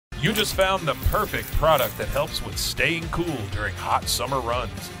You just found the perfect product that helps with staying cool during hot summer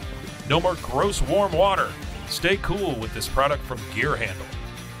runs. No more gross warm water. Stay cool with this product from Gear Handle.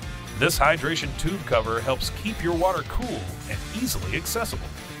 This hydration tube cover helps keep your water cool and easily accessible.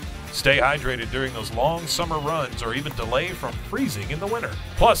 Stay hydrated during those long summer runs or even delay from freezing in the winter.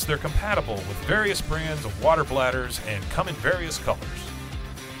 Plus, they're compatible with various brands of water bladders and come in various colors.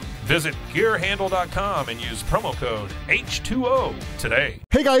 Visit GearHandle.com and use promo code H2O today.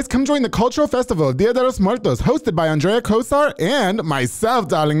 Hey guys, come join the cultural festival Dia de los Muertos, hosted by Andrea Kosar and myself,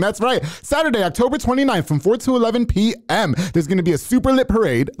 darling. That's right. Saturday, October 29th from 4 to 11 p.m. There's going to be a super lit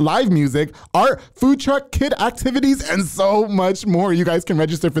parade, live music, art, food truck, kid activities, and so much more. You guys can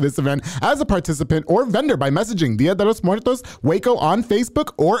register for this event as a participant or vendor by messaging Dia de los Muertos Waco on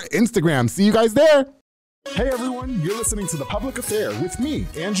Facebook or Instagram. See you guys there. Hey everyone, you're listening to The Public Affair with me,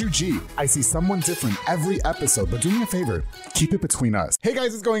 Andrew G. I see someone different every episode, but do me a favor, keep it between us. Hey guys,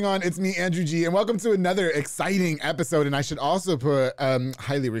 what's going on? It's me, Andrew G, and welcome to another exciting episode, and I should also put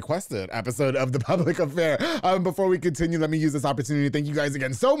highly requested episode of The Public Affair. Before we continue, let me use this opportunity to thank you guys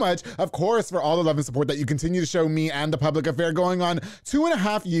again so much, of course, for all the love and support that you continue to show me and The Public Affair going on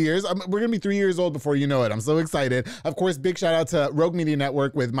 2.5 years. We're gonna be 3 years old before you know it. I'm so excited. Of course, big shout out to Rogue Media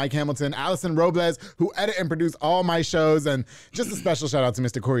Network with Mike Hamilton, Allison Robles, who edit and produce all my shows, and just a special shout out to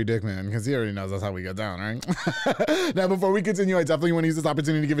Mr. Corey Dickman, because he already knows that's how we get down, right? Now, before we continue, I definitely want to use this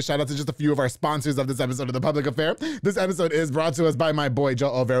opportunity to give a shout out to just a few of our sponsors of this episode of The Public Affair. This episode is brought to us by my boy, Joe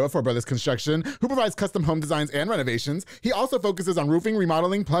Olvera, for Brothers Construction, who provides custom home designs and renovations. He also focuses on roofing,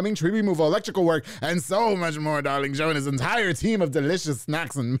 remodeling, plumbing, tree removal, electrical work, and so much more, darling. Joe and his entire team of delicious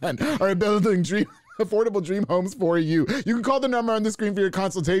snacks and men are building affordable dream homes for you. You can call the number on the screen for your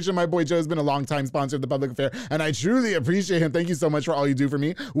consultation. My boy Joe has been a long-time sponsor of The Public Affair, and I truly appreciate him. Thank you so much for all you do for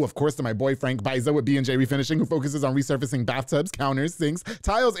me. Ooh, of course, to my boy Frank Biza with B&J Refinishing, who focuses on resurfacing bathtubs, counters, sinks,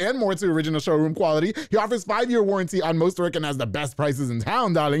 tiles, and more to original showroom quality. He offers 5-year warranty on most work and has the best prices in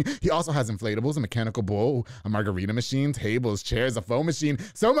town, darling. He also has inflatables, a mechanical bowl, a margarita machine, tables, chairs, a foam machine,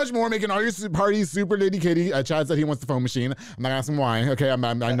 so much more, making all your parties super Lady Kitty. Chad said he wants the foam machine. I'm not gonna ask him why. Okay, I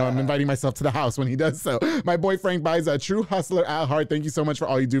know I'm inviting myself to the house when he does so. My boy Frank buys a true hustler at heart. Thank you so much for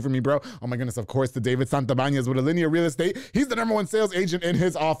all you do for me, bro. Oh my goodness, of course, to David Santabañez with Alinea Real Estate. He's the #1 sales agent in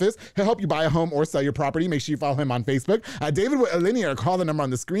his office. He'll help you buy a home or sell your property. Make sure you follow him on Facebook. David with Alinea, or call the number on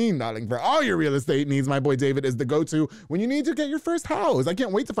the screen, darling, for all your real estate needs. My boy David is the go-to when you need to get your first house. I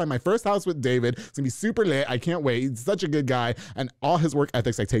can't wait to find my first house with David. It's gonna be super lit. I can't wait. He's such a good guy, and all his work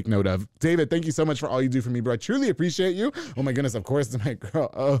ethics I take note of. David, thank you so much for all you do for me, bro. I truly appreciate you. Oh my goodness, of course, to my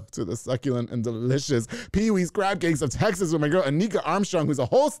girl, to the succulent and delicious Pee-wee's Crab Cakes of Texas with my girl Anika Armstrong, who's a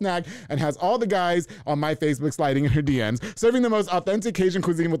whole snack and has all the guys on my Facebook sliding in her DMs, serving the most authentic Cajun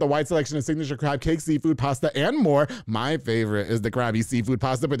cuisine with a wide selection of signature crab cake, seafood, pasta, and more. My favorite is the crabby seafood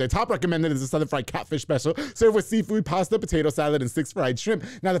pasta, but their top recommended is the Southern Fried Catfish Special, served with seafood, pasta, potato salad, and 6 fried shrimp.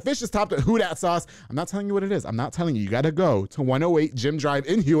 Now, the fish is topped with Houdat sauce. I'm not telling you what it is. I'm not telling you. You gotta go to 108 Jim Drive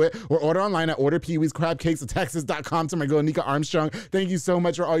in Hewitt or order online at orderpeeweescrabcakesofTexas.com. To my girl Anika Armstrong, thank you so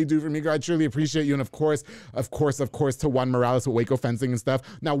much for all you do for me, girl. I truly appreciate you. And of course, to Juan Morales with Waco Fencing and stuff.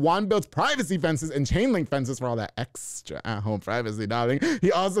 Now, Juan builds privacy fences and chain link fences for all that extra at-home privacy, darling.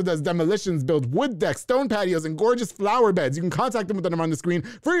 He also does demolitions, build wood decks, stone patios, and gorgeous flower beds. You can contact him with the number on the screen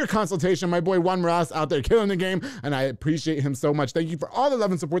for your consultation. My boy Juan Morales out there killing the game, and I appreciate him so much. Thank you for all the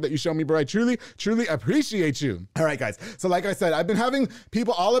love and support that you show me, bro. I truly, truly appreciate you. All right, guys. So like I said, I've been having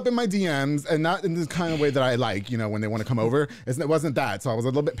people all up in my DMs, and not in this kind of way that I like, you know, when they want to come over. It wasn't that, so I was a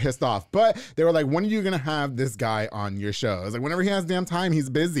little bit pissed off. But they were like, when are you going to have this guy on your show? I was like, whenever he has damn time, he's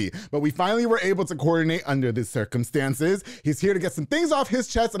busy. But we finally were able to coordinate under the circumstances. He's here to get some things off his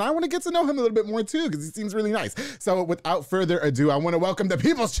chest, and I want to get to know him a little bit more too, because he seems really nice. So without further ado, I want to welcome the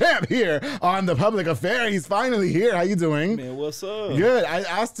People's Champ here on The Public Affair. He's finally here. How you doing? Man, what's up? Good. I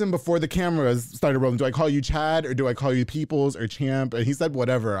asked him before the cameras started rolling, do I call you Chad or do I call you Peoples or Champ? And he said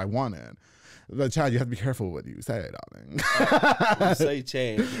whatever I wanted. But Chad, you have to be careful what you say, darling. We'll say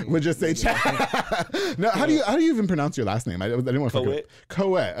Chad. We'll just say Chad. No, how do you even pronounce your last name? I didn't want to Caouette.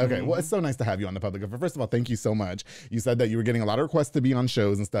 Caouette. Okay. Well, it's so nice to have you on The Public Affair. First of all, thank you so much. You said that you were getting a lot of requests to be on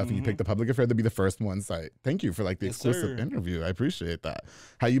shows and stuff, and you picked The Public Affair to be the first one. So thank you for like the exclusive interview. I appreciate that.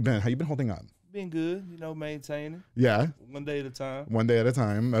 How you been? How you been holding up? Been good, you know, maintaining. Yeah. One day at a time. One day at a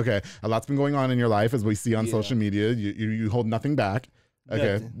time. Okay. A lot's been going on in your life, as we see on social media. You hold nothing back.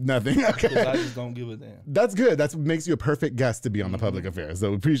 Okay, nothing. Okay. Because I just don't give a damn. That's good. That's what makes you a perfect guest to be on the Public Affair.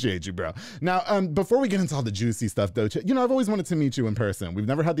 So appreciate you, bro. Now, before we get into all the juicy stuff, though, I've always wanted to meet you in person. We've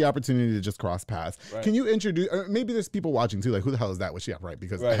never had the opportunity to just cross paths. Right. Can you introduce? Or maybe there's people watching too. Like, who the hell is that? Well, yeah, right.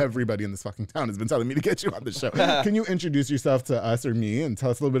 Because everybody in this fucking town has been telling me to get you on the show. Can you introduce yourself to us or me and tell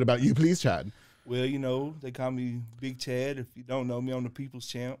us a little bit about you, please, Chad? Well, they call me Big Chad. If you don't know me, I'm the People's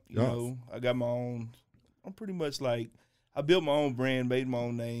Champ. You know, I got my own. I'm pretty much like. I built my own brand, made my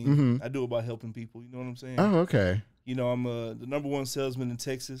own name. I do it by helping people. You know what I'm saying? Oh, okay. You know, I'm the #1 salesman in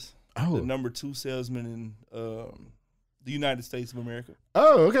Texas. Oh. The #2 salesman in the United States of America.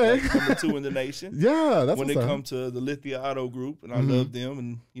 Oh, okay. Like #2 in the nation. Yeah, that's when they come to the Lithia Auto Group, and I love them,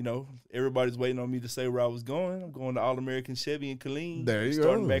 and you know, everybody's waiting on me to say where I was going. I'm going to All American Chevy in Killeen. There you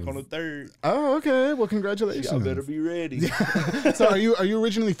starting go. back on the 3rd. Oh, okay. Well, congratulations. Y'all better be ready. So, are you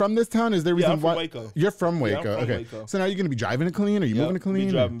originally from this town? Is there a reason I'm from why? Waco. You're from Waco. I'm from okay. Waco. So now you're gonna be driving to Killeen? Are you moving to Killeen?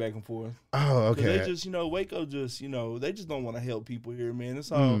 Be driving back and forth. Oh, okay. They just, Waco just, they just don't want to help people here, man.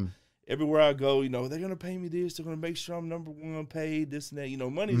 It's all. Everywhere I go, they're going to pay me this. They're going to make sure I'm #1 paid, this and that.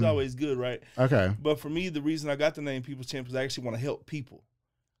 Money's always good, right? Okay. But for me, the reason I got the name People's Champ is I actually want to help people.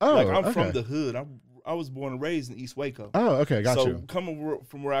 Oh, like, I'm from the hood. I was born and raised in East Waco. Oh, okay. Got you. So coming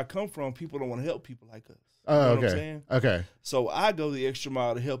from where I come from, people don't want to help people like us. Oh, you know okay. What I'm saying? Okay. So I go the extra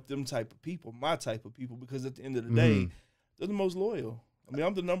mile to help them type of people, my type of people, because at the end of the day, they're the most loyal. I mean,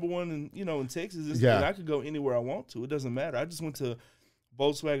 I'm the #1 in Texas. And I could go anywhere I want to. It doesn't matter. I just went to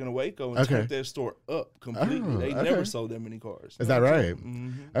Volkswagen of Waco and turned that store up completely. Oh, they never sold that many cars. Is that right?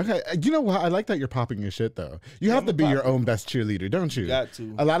 Okay. You know what? I like that you're popping your shit, though. You have to be your own best cheerleader, don't you? Got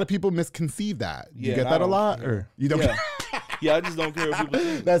to. A lot of people misconceive that. You get that a lot? Or you don't? Yeah, I just don't care what people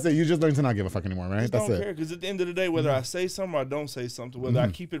think. That's it. You just learn to not give a fuck anymore, right? That's it. I don't care, because at the end of the day, whether I say something or I don't say something, whether I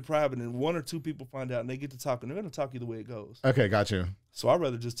keep it private and 1 or 2 people find out and they get to talking, they're going to talk you the way it goes. Okay, got you. So I'd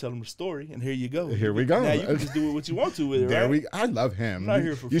rather just tell them a story, and here you go. Here we go. Now you can just do what you want to with it, right? I love him. I'm not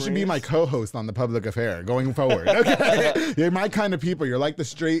here for You should be my co-host on the Public Affair going forward. Okay, you're my kind of people. You're like the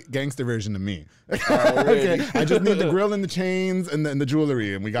straight gangster version of me. Okay, I just need the grill and the chains and the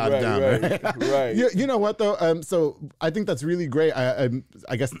jewelry, and we got it down. Right. You know what though? So I think that's really great.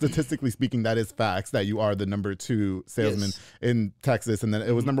 I guess statistically speaking, that is facts that you are the #2 salesman in Texas, and then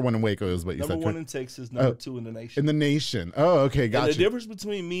it was #1 in Waco, is what you said. #1 in Texas, #2 in the nation. In the nation. Oh, okay, gotcha. The difference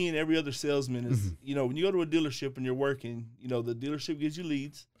between me and every other salesman is, when you go to a dealership and you're working, the dealership gives you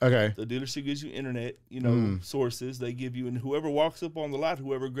leads. Okay. The dealership gives you internet, sources. They give you, and whoever walks up on the lot,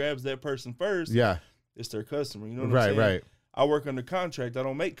 whoever grabs that person first, it's their customer. You know what I'm saying? Right. I work under contract. I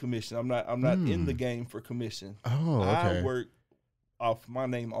don't make commission. I'm not in the game for commission. Oh, okay. I work off my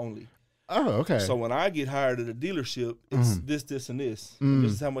name only. Oh, okay. So when I get hired at a dealership, it's this, and this. And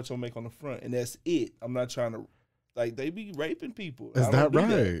this is how much I'll make on the front, and that's it. I'm not trying to. Like, they be raping people. Is that right?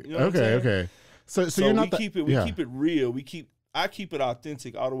 That. You know Okay. So you're not. We keep it real. I keep it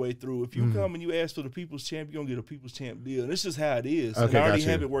authentic all the way through. If you come and you ask for the People's Champ, you're gonna get a People's Champ deal. And it's just how it is. Okay, and I already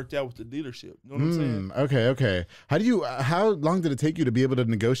have it worked out with the dealership. You know what I'm saying? Okay. How long did it take you to be able to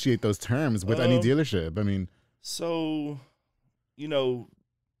negotiate those terms with any dealership? I mean, so,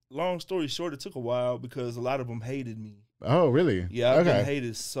 long story short, it took a while because a lot of them hated me. Oh, really? Yeah, I've been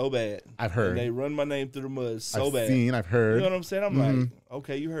hated so bad. I've heard. And they run my name through the mud I've bad. I've heard. You know what I'm saying? I'm like,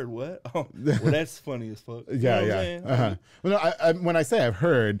 okay, you heard what? Oh, well, that's funny as fuck. You know what I'm saying? Well, no, I, when I say I've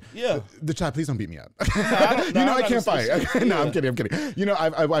heard, the chat, please don't beat me up. I can't fight. No, I'm kidding.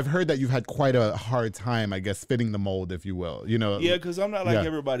 I've heard that you've had quite a hard time, I guess, fitting the mold, if you will. Yeah, because I'm not like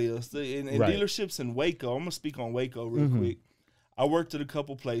everybody else. In dealerships in Waco, I'm gonna speak on Waco real quick. I worked at a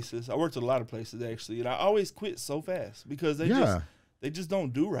couple places. I worked at a lot of places, actually. And I always quit so fast because they just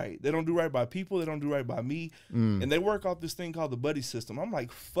don't do right. They don't do right by people. They don't do right by me. And they work off this thing called the buddy system. I'm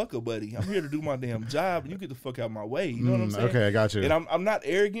like, fuck a buddy. I'm here to do my damn job. And you get the fuck out of my way. You know what I'm saying? Okay, I got you. And I'm not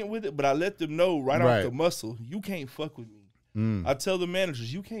arrogant with it, but I let them know right off the muscle, you can't fuck with me. I tell the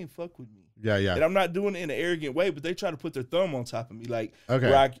managers, you can't fuck with me. Yeah. And I'm not doing it in an arrogant way, but they try to put their thumb on top of me, like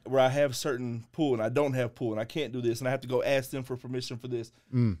where I have certain pull and I don't have pull and I can't do this and I have to go ask them for permission for this.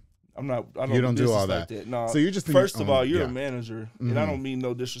 I don't do all that. Like that. No. So you're just first of all, you're a manager, and I don't mean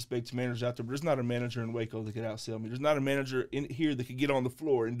no disrespect to managers out there, but there's not a manager in Waco that could outsell me. There's not a manager in here that could get on the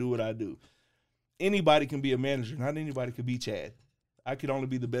floor and do what I do. Anybody can be a manager. Not anybody could be Chad. I could only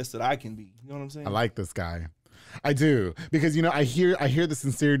be the best that I can be. You know what I'm saying? I like this guy. I do, because I hear the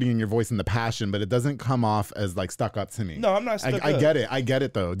sincerity in your voice and the passion, but it doesn't come off as like stuck up to me. No, I'm not stuck up. I get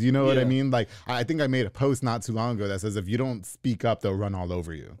it though. Do you know what I mean? Like I think I made a post not too long ago that says if you don't speak up, they'll run all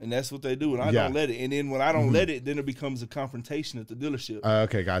over you. And that's what they do, and I don't let it. And then when I don't let it, then it becomes a confrontation at the dealership.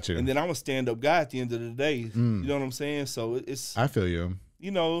 Okay, got you. And then I'm a stand-up guy at the end of the day. You know what I'm saying? So it's. I feel you.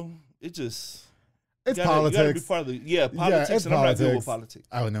 It just. It's politics. You gotta be part of politics, and I'm not good with politics.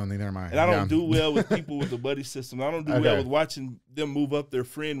 Oh, no, neither am I. And I don't do well with people with the buddy system. I don't do well with watching them move up their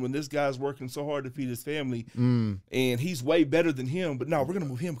friend when this guy's working so hard to feed his family, and he's way better than him. But no, we're going to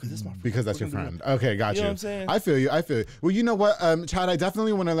move him because that's my friend. Because that's your friend. Okay, got you. You know what I'm saying? I feel you. Well, you know what, Chad, I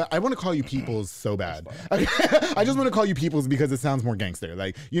definitely want to call you Peoples so bad. Okay. I just want to call you Peoples because it sounds more gangster.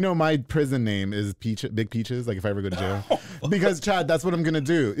 Like, my prison name is Big Peaches, like if I ever go to jail. Because, Chad, that's what I'm going to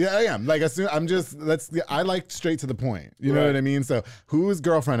do. Yeah, I am. Like, I like straight to the point. You know what I mean? So, whose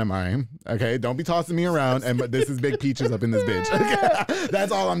girlfriend am I? Okay, don't be tossing me around. And this is Big Peaches up in this bitch. Okay,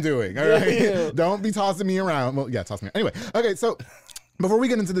 that's all I'm doing. All right, don't be tossing me around. Well, yeah, toss me. Anyway, okay, so. Before we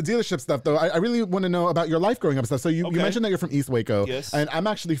get into the dealership stuff, though, I really want to know about your life growing up stuff. So you mentioned that you're from East Waco, yes, and I'm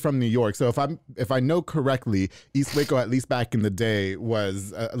actually from New York. So if I know correctly, East Waco, at least back in the day,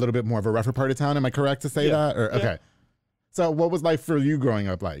 was a little bit more of a rougher part of town. Am I correct to say that? Or okay. So what was life for you growing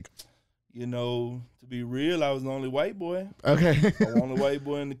up like? To be real, I was the only white boy. Okay, I'm the only white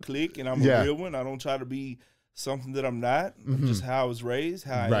boy in the clique, and I'm a real one. I don't try to be something that I'm not. I'm just how I was raised,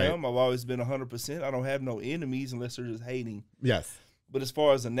 how I am. I've always been 100%. I don't have no enemies unless they're just hating. Yes. But as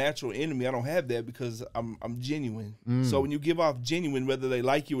far as a natural enemy, I don't have that because I'm genuine. So when you give off genuine, whether they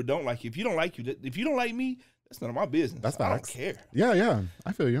like you or don't like you, if you don't like me, that's none of my business. That's facts. I don't care. Yeah,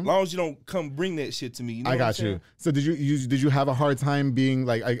 I feel you. As long as you don't come bring that shit to me. You know I got you. So did you have a hard time being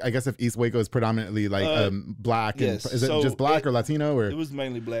like, I guess if East Waco is predominantly like black, yes. And is it just black or Latino or? It was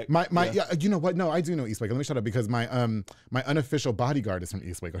mainly black. You know what? No, I do know East Waco. Let me shut up because my unofficial bodyguard is from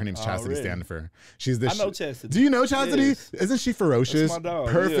East Waco. Her name's Chastity Stanford. She's this. I know Chastity. Do you know Chastity? Yes. Isn't she ferocious? That's my dog.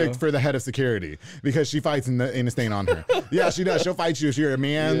 Perfect for the head of security because she fights and ain't a stain on her. Yeah, she does. She'll fight you if you're a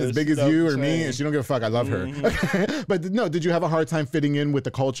man as big as you or me, and she don't give a fuck. I love her. But no, did you have a hard time fitting in with the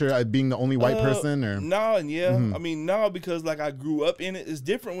culture, being the only white person? Or no, I mean, no, because like I grew up in it. It's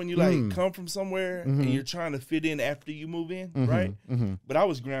different when you like come from somewhere and you're trying to fit in after you move in, right? But I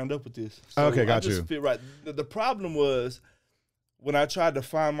was ground up with this. So okay, got I just you. Fit right. The problem was when I tried to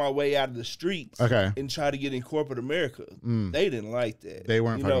find my way out of the streets and try to get in corporate America, they didn't like that. They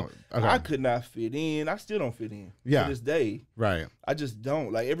weren't. I could not fit in. I still don't fit in to this day. Right. I just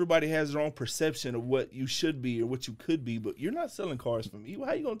don't. Like, everybody has their own perception of what you should be or what you could be, but you're not selling cars for me.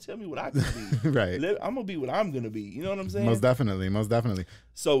 How you going to tell me what I could be? Right. I'm going to be what I'm going to be. You know what I'm saying? Most definitely.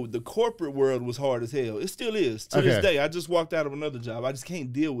 So the corporate world was hard as hell. It still is. To this day, I just walked out of another job. I just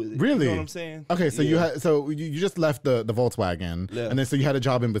can't deal with it. Really? You know what I'm saying? Okay, so you just left the Volkswagen, and then so you had a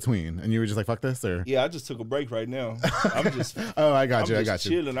job in between, and you were just like, fuck this, or? Yeah, I just took a break right now. I'm just. I got you.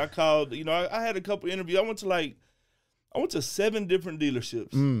 Chilling. I called. I had a couple interviews. I went to 7 different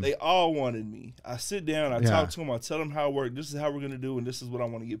dealerships. They all wanted me. I sit down, I talk to them, I tell them how it works. This is how we're going to do, and this is what I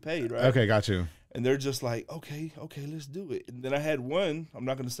want to get paid, right? Okay, got you. And they're just like, okay, let's do it. And then I had one, I'm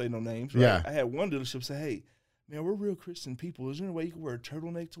not going to say no names, right? Yeah. I had one dealership say, hey, man, we're real Christian people. Is there any way you can wear a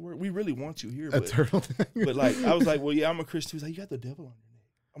turtleneck to work? We really want you here. A turtleneck? But like, I was like, well, yeah, I'm a Christian. He was like, you got the devil on your neck.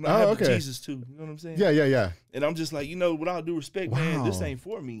 I'm like, I have Jesus too. You know what I'm saying? Yeah. And I'm just like, with all due respect, man, this ain't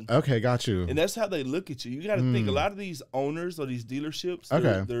for me. Okay, got you. And that's how they look at you. You got to think a lot of these owners or these dealerships,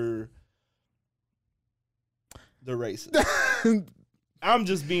 they're racist. I'm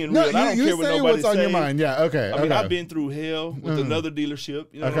just being real. I don't care what nobody's on saying. Your mind. Yeah, okay. I mean, I've been through hell with another dealership.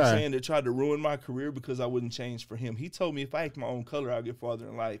 You know what I'm saying? They tried to ruin my career because I wouldn't change for him. He told me if I act my own color, I'll get farther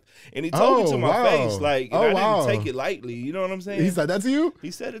in life. And he told me to my face, like, and I didn't take it lightly. You know what I'm saying? He said that to you? He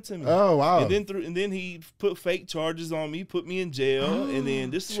said it to me. Oh, wow. And then he put fake charges on me, put me in jail, and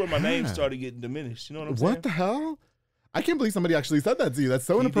then this is where my name started getting diminished. You know what I'm saying? What the hell? I can't believe somebody actually said that to you. That's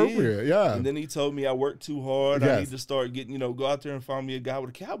so inappropriate. Yeah. And then he told me I work too hard. I need to start getting, go out there and find me a guy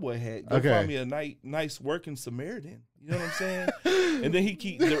with a cowboy hat. Go find me a nice working Samaritan. You know what I'm saying? And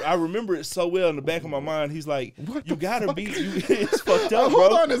then I remember it so well in the back of my mind. He's like, you gotta be, it's fucked up, bro.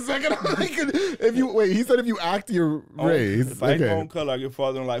 Hold on a second. He said if you act your race. If I act my own color, I get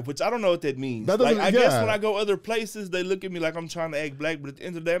farther in life, which I don't know what that means. I guess when I go other places, they look at me like I'm trying to act black, but at the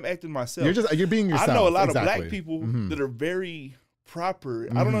end of the day, I'm acting myself. You're being yourself. I know a lot of black people that are very proper.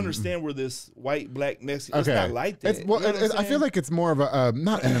 I don't understand where this white, black, Mexican. It's not like that. I feel like it's more of a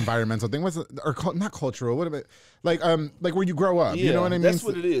not an environmental thing. Not cultural? What about like where you grow up? Yeah, you know what I mean? That's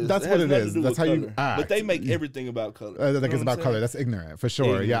what it is. That's what it is. That's how you act. But they make everything about color. Like it's about color. That's ignorant for sure.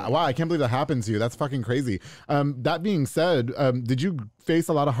 Ignorant. Yeah. Wow. I can't believe that happened to you. That's fucking crazy. That being said, did you face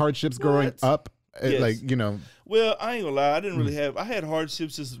a lot of hardships growing up? Yes. Like, you know. Well, I ain't gonna lie. I didn't really have. I had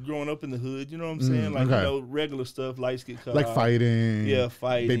hardships just growing up in the hood. You know what I'm saying? Like, you know, regular stuff. Lights get cut off. Fighting. Yeah,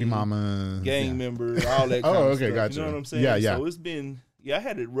 fighting. Baby mama. Gang members. All that kind of stuff. Gotcha. You know what I'm saying? Yeah. So it's been. Yeah, I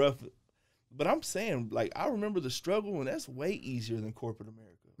had it rough. But I'm saying, like, I remember the struggle, and that's way easier than corporate America.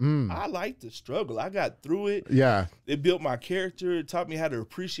 I like the struggle. I got through it. Yeah. It built my character. It taught me how to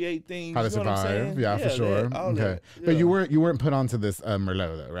appreciate things. How to survive. Yeah, for sure. Okay. Yeah. But you weren't put onto this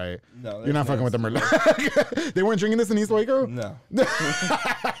Merlot, though, right? No. You're not fucking with the Merlot. They weren't drinking this in East Waco? No.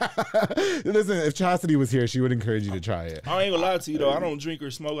 Listen, if Chastity was here, she would encourage you to try it. I ain't gonna lie to you, though. I don't drink or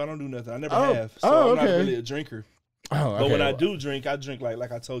smoke. I don't do nothing. I never have. So I'm not really a drinker. Oh, okay. But when I do drink, I drink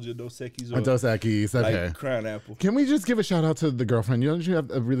like I told you, Dos Equis or Dos Equis, okay. Like Crown Apple. Can we just give a shout out to the girlfriend? Don't you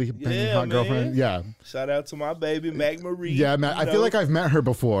have a really hot girlfriend? Yeah. Shout out to my baby, Mac Marie. Yeah, Mac. I feel like I've met her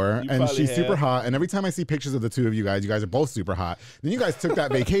before, and she's super hot. And every time I see pictures of the two of you guys are both super hot. Then you guys took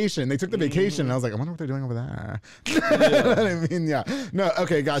that vacation. They took the vacation, and I was like, I wonder what they're doing over there. You know what I mean? Yeah. No,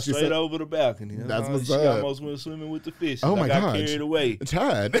 okay, got you. Straight over the balcony. That's what's she up. Almost went swimming with the fish. Oh my God. Carried away.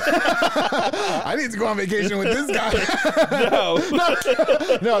 Chad. I need to go on vacation with this guy. No,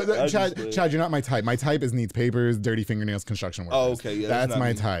 Chad, you're not my type. My type needs papers, dirty fingernails, construction workers. Oh, okay, yeah, that's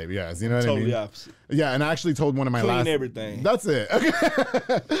my type. Yes, you know what I mean. Totally opposite. Yeah, and I actually told one of my Clean everything. That's it. Okay,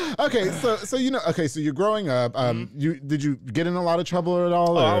 okay. So you know, okay. So you're growing up. Did you get in a lot of trouble at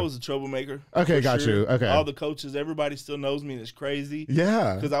all? Oh, I was a troublemaker. Okay, got you. Okay. All the coaches, everybody still knows me, and it's crazy.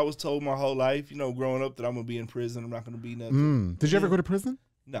 Yeah. Because I was told my whole life, you know, growing up, that I'm gonna be in prison. I'm not gonna be nothing. Did you ever go to prison?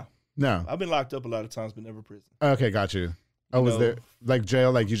 No. No. I've been locked up a lot of times, but never prison. Okay, got you. Oh, was there like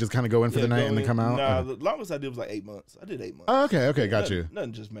jail? Like you just kind of go in for the night and then come out? Nah, the longest I did was like 8 months. I did 8 months. Oh, okay, got you.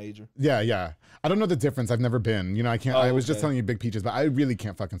 Nothing just major. Yeah. I don't know the difference. I've never been. You know, I can't. I was just telling you Big Peaches, but I really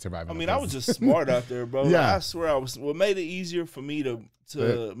can't fucking survive. I mean, I was just smart out there, bro. Yeah. Like, I swear I was. What made it easier for me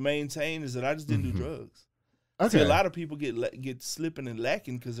to maintain is that I just didn't do drugs. Okay. See, a lot of people get slipping and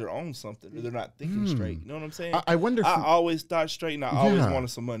lacking because they're on something or they're not thinking straight. You know what I'm saying? I wonder. I always thought straight, and I always wanted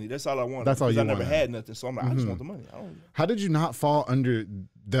some money. That's all I wanted. That's all you wanted. I never had nothing, so I'm like, I just want the money. How did you not fall under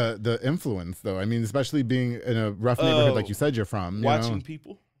the influence, though? I mean, especially being in a rough neighborhood like you said you're from. Watching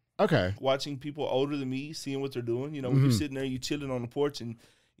people. Okay. Watching people older than me, seeing what they're doing. You know, when you're sitting there, you chilling on the porch, and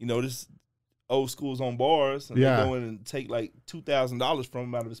you know this old school's on bars, and they go in and take like $2,000 from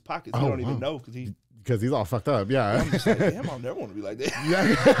him out of his pockets. They don't even know because he's all fucked up. Yeah. I'm just like, damn, I'll never want to be like that.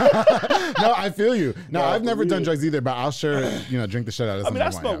 Yeah. No, I feel you. No, I've never done drugs either, but I'll sure, drink the shit out of something. I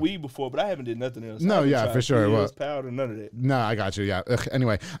mean, I smoked weed before, but I haven't did nothing else. No, yeah, for sure. Pills, powder, none of that. No, I got you. Yeah. Ugh,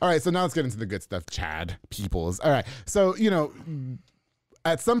 anyway. All right. So now let's get into the good stuff, Chad Peoples. All right. So,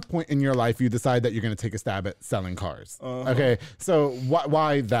 at some point in your life, you decide that you're going to take a stab at selling cars. Okay. So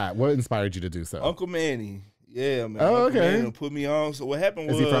why that? What inspired you to do so? Uncle Manny. Yeah, man. Oh, Uncle okay. Manny put me on. So what happened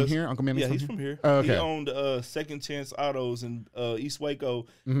was... Is he from here? Uncle Manny's he's from here. Oh, okay. He owned Second Chance Autos in East Waco,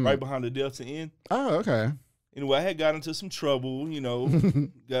 right behind the Delta Inn. Oh, okay. Anyway, I had got into some trouble,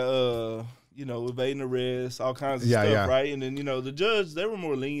 got, evading arrest, all kinds of stuff, right? And then, the judge, they were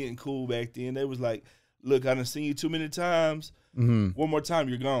more lenient and cool back then. They was like, look, I done seen you too many times. One more time,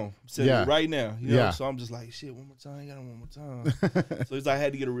 you're gone. I'm right now. So I'm just like, shit, one more time, got one more time. So it's like I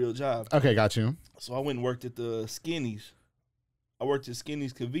had to get a real job. Okay, got you. So I went and worked at the Skinny's. I worked at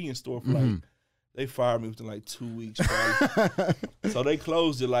Skinny's convenience store for they fired me within like 2 weeks. So they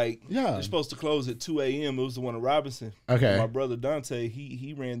closed it they're supposed to close at 2 a.m. It was the one in Robinson. Okay. My brother Dante,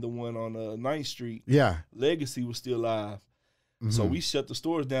 he ran the one on 9th Street. Yeah. Legacy was still live. So we shut the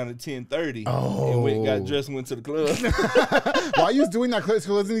stores down at 10:30 and went, got dressed and went to the club. Why are you doing that?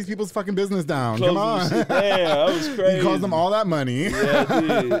 Closing these people's fucking business down. Closing Come on. Damn, that was crazy. You caused them all that money. Yeah, I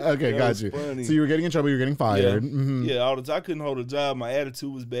did. Okay, got you. Funny. So you were getting in trouble. You were getting fired. Yeah, all the time. I couldn't hold a job. My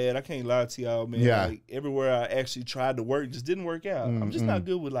attitude was bad. I can't lie to y'all, man. Yeah. Like, everywhere I actually tried to work just didn't work out. I'm just not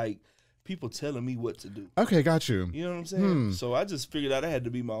good with people telling me what to do. Okay, got you. You know what I'm saying? So I just figured out I had to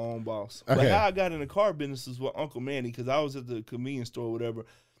be my own boss. Okay. Like how I got in the car business was with Uncle Manny, because I was at the convenience store or whatever,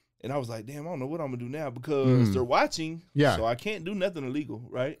 and I was like, damn, I don't know what I'm gonna do now because they're watching. Yeah. So I can't do nothing illegal,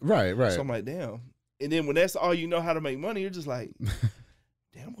 right? Right. So I'm like, damn. And then when that's all you know how to make money, you're just like,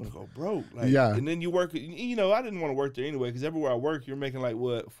 damn, I'm gonna go broke. Like, and then you work. You know, I didn't want to work there anyway because everywhere I work, you're making like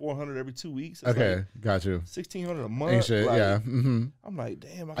what $400 every 2 weeks. It's okay, like got you. $1,600 a month. Ain't shit. Like, Yeah. I'm like,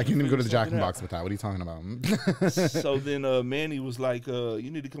 damn. I can't even go to the Jack in the Box with that. What are you talking about? So then Manny was like,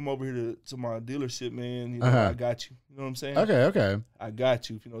 you need to come over here to my dealership, man. You know, I got you. You know what I'm saying? Okay. I got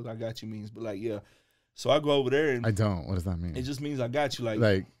you. If you know what I got you means, but like, yeah. So I go over there and I don't. What does that mean? It just means I got you.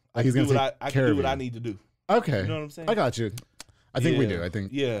 Like he's gonna I can do what I need to do. Okay. You know what I'm saying? I got you. I think we do. I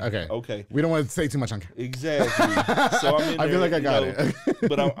think. Yeah. Okay. We don't want to say too much on camera. Exactly. So I'm in there, I feel like I got it.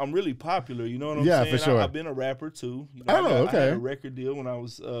 But I'm really popular. You know what I'm saying? Yeah, for sure. I've been a rapper too. You know, I had a record deal when I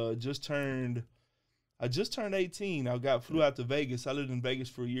was just turned 18. I flew out to Vegas. I lived in Vegas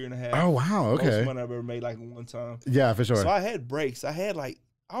for a year and a half. Oh wow. Okay. Most money I've ever made like one time. Yeah, for sure. So I had breaks. I had like.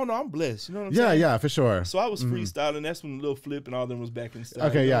 I don't know. I'm blessed. You know what I'm saying? Yeah, for sure. So I was freestyling. That's when Lil Flip and all them was back in style.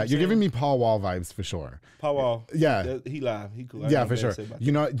 Okay, you know yeah. You're giving me Paul Wall vibes for sure. Paul Wall. Yeah. He live. He cool. Yeah, for sure. Do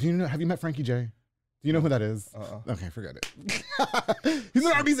you know? Have you met Frankie J? Do you know who that is? Okay, forget it. He's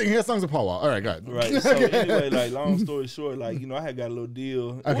an R&B singer. He has songs with Paul Wall. All right, good. Right. So anyway, like long story short, like, you know, I had got a little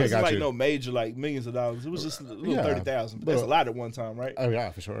deal. It wasn't like no major, like millions of dollars. It was just a little 30,000. But that's a lot at one time, right? Oh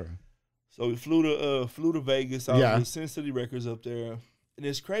yeah, for sure. So we flew to Vegas. I was with Sin City Records up there. And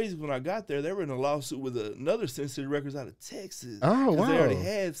it's crazy, when I got there, they were in a lawsuit with another Sin City Records out of Texas. Oh, wow. They already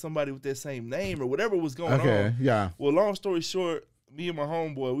had somebody with that same name or whatever was going on. Okay, yeah. Well, long story short, me and my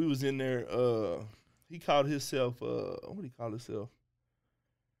homeboy, we was in there. He called himself, what did he call himself?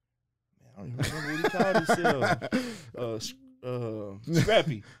 Man, I don't even remember what he called himself.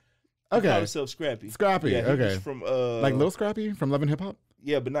 Scrappy. He called himself Scrappy. Scrappy, yeah, okay. From, like Lil Scrappy from Love and Hip Hop?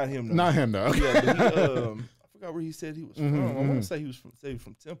 Yeah, but not him, though. Not him, though. Yeah, but he, I forgot where he said he was from. I want to say he was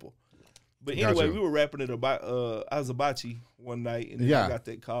from Temple. But anyway, we were rapping at Azabachi one night, and then I got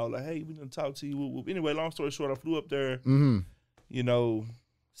that call like, "Hey, we gonna talk to you." Anyway, long story short, I flew up there. You know,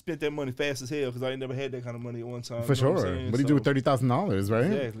 spent that money fast as hell because I ain't never had that kind of money at one time. For sure. What do you do with $30,000, right?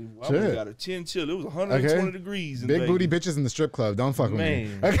 Exactly. Well, I got a chin chill. It was 120 degrees. In Big Vegas. booty bitches in the strip club. Don't fuck with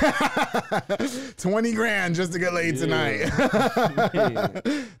me. Okay. 20 grand just to get laid tonight.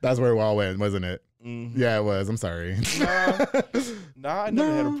 That's where it all went, wasn't it? Yeah, it was. I'm sorry. Nah, I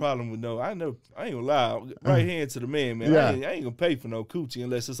never had a problem with I ain't gonna lie. Right hand to the man. I ain't gonna pay for no coochie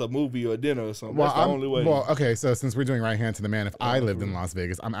unless it's a movie or a dinner or something. That's the only way. Well, okay, so since we're doing right hand to the man, if I lived in Las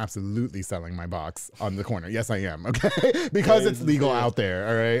Vegas, I'm absolutely selling my box on the corner. Yes, I am. Okay, because it's legal out there.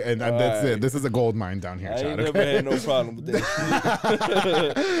 All right, and that's it. This is a gold mine down here. I ain't never had no problem with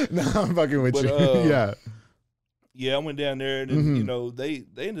that. No, I'm fucking with you. Yeah. Yeah, I went down there, and you know, they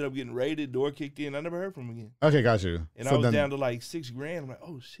ended up getting raided, door kicked in. I never heard from them again. Okay, got you. And I was down to like $6 grand. I'm like,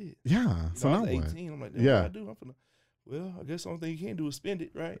 oh shit. Yeah. So I was 18. I'm like, what do I do? Well, I guess the only thing you can do is spend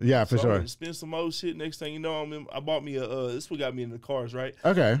it, right? Yeah, for sure. Spend some old shit. Next thing you know, I bought me this what got me into cars, right?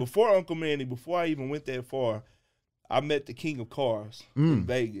 Okay. Before Uncle Manny, before I even went that far, I met the king of cars in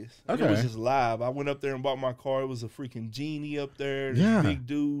Vegas. Okay. It was just live. I went up there and bought my car. It was a freaking genie up there. This big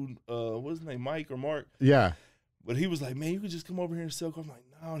dude, what's his name, Mike or Mark? Yeah. But he was like, man, you could just come over here and sell cars. I'm like,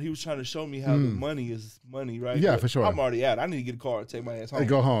 no. And he was trying to show me how the money is money, right? Yeah, but for sure. I'm already out. I need to get a car and take my ass home.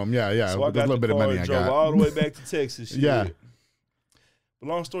 Go home. Yeah. So I got a little bit of money I got. Drove all the way back to Texas. Yeah. But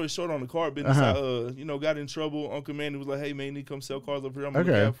long story short, on the car business, I, you know, got in trouble. Uncle Manny was like, hey, man, you need to come sell cars over here. I'm going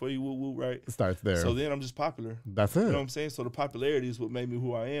to look out for you. Woo, woo, right? It starts there. So then I'm just popular. That's it. You know what I'm saying? So the popularity is what made me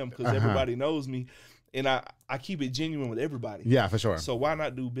who I am because everybody knows me. And I keep it genuine with everybody. Yeah, for sure. So why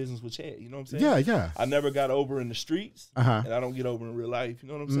not do business with Chad? You know what I'm saying? Yeah, yeah. I never got over in the streets, and I don't get over in real life. You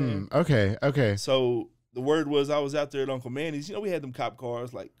know what I'm saying? Okay. So the word was I was out there at Uncle Manny's. You know, we had them cop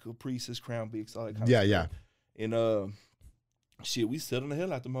cars like Caprices, Crown Vics, all that kind of stuff. Yeah. And shit, we selling the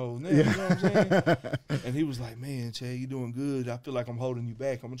hell out the moles now. You know what I'm saying? And he was like, man, Chad, you doing good. I feel like I'm holding you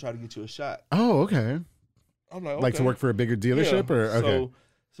back. I'm going to try to get you a shot. Oh, okay. I'm like, okay. Like to work for a bigger dealership? Or okay.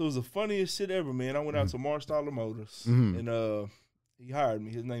 So it was the funniest shit ever, man. I went out to Marshall Motors, and he hired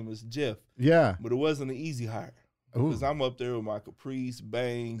me. His name was Jeff. Yeah. But it wasn't an easy hire. Because I'm up there with my Caprice,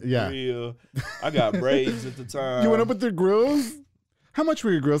 Bang, grill. I got braids at the time. You went up with the grills? How much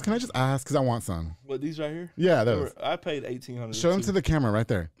were your grills? Can I just ask? Because I want some. What, these right here? Yeah, those. I paid $1,800. Show them to the camera right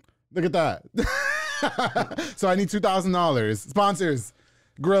there. Look at that. So I need $2,000. Sponsors.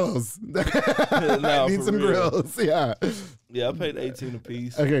 Grills. I need some grills. Yeah. Yeah, I paid $18 a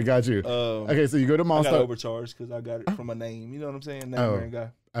piece. Okay, got you. Okay, so you go to Mall. I got overcharged because I got it from a name. You know what I'm saying? Name brand guy.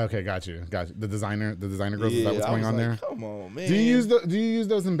 Okay, got you. The designer grills. Is that what's going on there? Come on, man. Do you use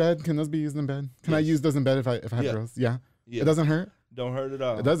those in bed? Can those be used in bed? Can I use those in bed if I have grills? Yeah. It doesn't hurt. Don't hurt at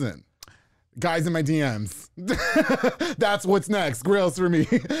all. It doesn't. Guys in my DMs. That's what's next. Grills for me.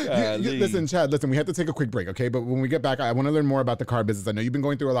 Listen, Chad, we have to take a quick break, okay? But when we get back, I want to learn more about the car business. I know you've been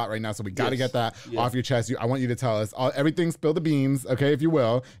going through a lot right now, so we got to get that off your chest. I want you to tell us everything, spill the beans, okay, if you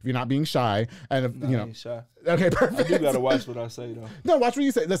will, if you're not being shy. And if, you know, shy. Okay, perfect. You gotta watch what I say, though. No, watch what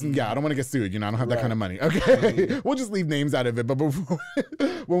you say. Listen, I don't want to get sued. You know, I don't have that kind of money. Okay, we'll just leave names out of it. But before,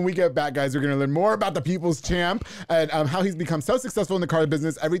 when we get back, guys, we're gonna learn more about the People's Champ and how he's become so successful in the car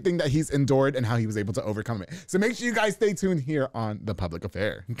business, everything that he's endured, and how he was able to overcome it. So make sure you guys stay tuned here on The Public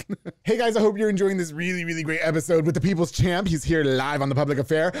Affair. Hey guys, I hope you're enjoying this really, really great episode with the People's Champ. He's here live on The Public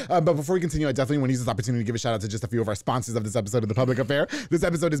Affair. But before we continue, I definitely want to use this opportunity to give a shout out to just a few of our sponsors of this episode of The Public Affair. This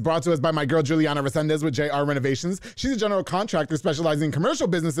episode is brought to us by my girl Juliana Resendez with JR Renovations. She's a general contractor specializing in commercial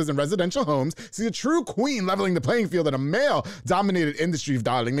businesses and residential homes. She's a true queen, leveling the playing field in a male-dominated industry,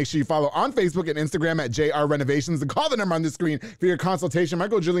 darling. Make sure you follow on Facebook and Instagram at JR Renovations and call the number on the screen for your consultation. My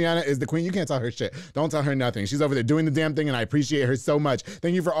girl Juliana is the queen. You can't tell her shit. Don't tell her nothing. She's over there doing the damn thing, and I appreciate her so much.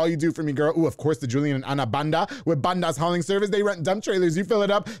 Thank you for all you do for me, girl. Ooh, of course, the Julian and Ana Banda with Banda's Hauling Service. They rent dump trailers. You fill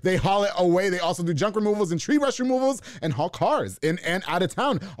it up, they haul it away. They also do junk removals and tree brush removals and haul cars in and out of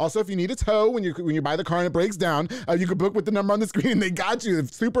town. Also, if you need a tow when you buy the car and it breaks down, you can book with the number on the screen. They got you.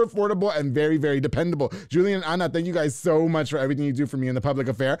 It's super affordable and very, very dependable. Julian and Anna, thank you guys so much for everything you do for me in The Public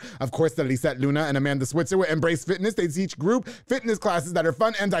Affair. Of course, the Lisette Luna and Amanda Switzer with Embrace Fitness. They teach group fitness classes that are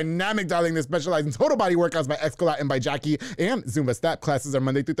fun and dynamic, darling. They specialize in total body workouts by Escolat and by Jackie, and Zumba Step classes are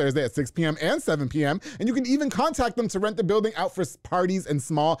Monday through Thursday at 6 p.m. and 7 p.m. And you can even contact them to rent the building out for parties and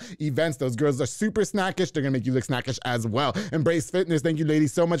small events. Those girls are super snackish. They're gonna make you look snackish as well. Embrace Fitness. Thank you,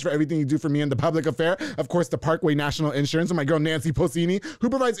 ladies, so much for everything you do for me in The Public Affair. Of course, the Parkway National Insurance with my girl Nancy Posini, who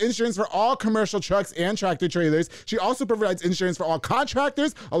provides insurance for all commercial trucks and tractor trailers. She also provides insurance for all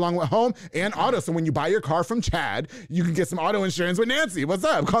contractors, along with home and auto. So when you buy your car from Chad, you can get some auto insurance with Nancy. What's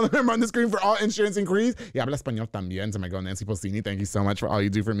up? Call the number on the screen for all insurance inquiries. Y habla español también. To my girl Nancy Posini, thank you so much for all you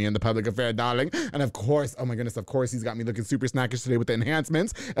do for me in The Public Affair, darling. And of course, oh my goodness, of course, he's got me looking super snackish today with the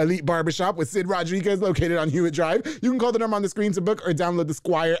enhancements. Elite Barbershop with Sid Rodriguez, located on Hewitt Drive. You can call the number on the screen to book or download the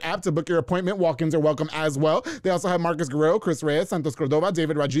Squire app to book your appointment. Walk-ins are welcome as well. They also have Marcus Guerrero, Chris Reyes, Santos Cordova,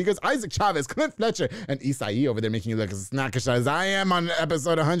 David Rodriguez, Isaac Chavez, Clint Fletcher, and Isai over there making you look as snackish as I am on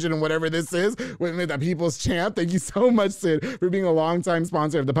episode 100 and whatever this is with the People's Champ. Thank you so much, Sid, for being a longtime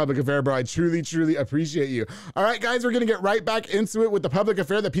sponsor of The Public Affair, bro. I truly, truly appreciate you. All right, guys, we're going to get right back into it with The Public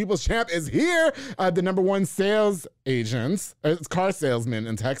Affair. The People's Champ is here. The #1 sales agent, car salesman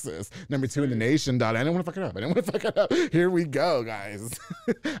in Texas. #2 in the nation, darling. I didn't want to fuck it up. Here we go, guys.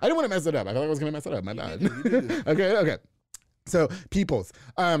 I didn't want to mess it up. I felt like I was going to mess it up. My bad. Okay. So, Peoples,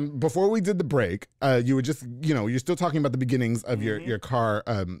 before we did the break, you were just, you're still talking about the beginnings of your car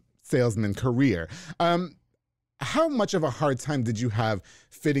salesman career. How much of a hard time did you have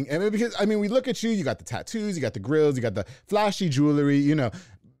fitting? Because, we look at you got the tattoos, you got the grills, you got the flashy jewelry,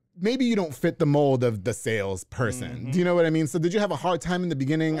 maybe you don't fit the mold of the sales person. Mm-hmm. Do you know what I mean? So did you have a hard time in the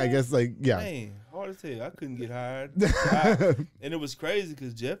beginning? I guess Man, hard as hell. I couldn't get hired. And it was crazy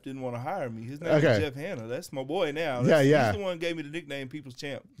because Jeff didn't want to hire me. His name is Jeff Hanna. That's my boy now. He's the one who gave me the nickname People's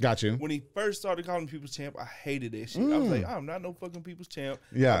Champ. Got you. When he first started calling me People's Champ, I hated that shit. I was like, I'm not no fucking People's Champ.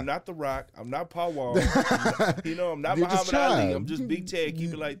 Yeah. I'm not The Rock. I'm not Paul Wall. I'm not Muhammad Ali. I'm just Big Chad.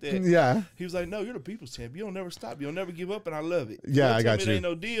 Keep it like that. Yeah. He was like, no, you're the People's Champ. You don't never stop. You'll never give up, and I love it. Yeah, I got you. It ain't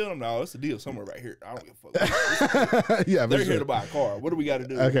no deal. I'm like, oh, it's a deal somewhere right here. I don't give a fuck. Yeah, they're here to buy a car. What do we got to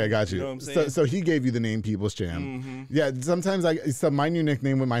do? Okay, got you. You know what I'm saying? So he gave you the name People's Champ. Mm-hmm. Yeah, sometimes my new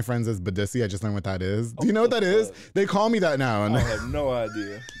nickname with my friends is Badissi. I just learned what that is. Do you know what that is? They call me that now. I have no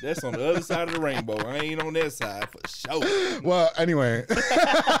idea. That's on the other side of the rainbow. I ain't on that side for sure. Well, anyway.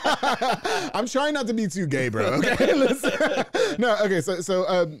 I'm trying not to be too gay, bro. Okay, listen. No, okay,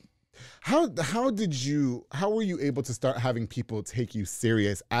 so how were you able to start having people take you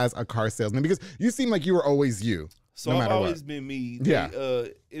serious as a car salesman? Because you seem like you were always you. So I've always been me.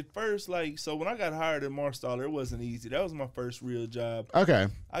 At first, so when I got hired at Marstaller, it wasn't easy. That was my first real job. Okay.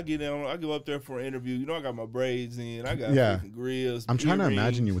 I go up there for an interview. I got my braids in. I got freaking grills. I'm trying to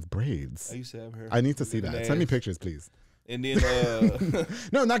imagine you with braids. I used to have hair. I need to see that. Send me pictures, please. And then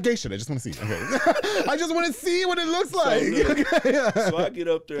no, not gay shit. I just want to see. Okay. I just want to see what it looks like. So I get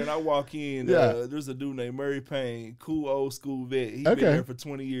up there and I walk in. There's a dude named Murray Payne, cool old school vet. He's been there for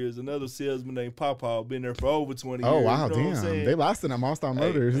 20 years. Another salesman named Pawpaw, been there for over 20 years. Oh wow, damn! They lasted at All-Star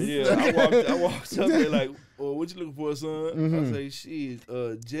Motors. Yeah, I walked up there like, well, what you looking for, son? I say,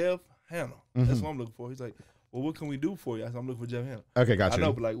 shit, Jeff Hanna. That's what I'm looking for. He's like, well, what can we do for you? I said, I'm looking for Jeff Handler. Okay, got you. I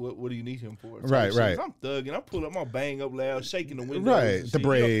know, but like, what do you need him for? So Right. I'm thugging. I'm pulling up, I'm bang up loud, shaking the windows. Right, the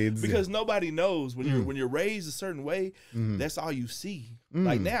braids. Because nobody knows when you're raised a certain way, that's all you see.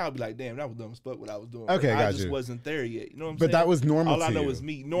 Like now, I'll be like, damn, that was dumb as fuck what I was doing. Okay, I just wasn't there yet. You know what I'm saying? But that was normal all to you. All I know is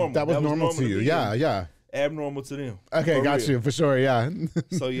me. Normal. That was normal to you. Yeah. Abnormal to them. Okay, got you, for sure, yeah.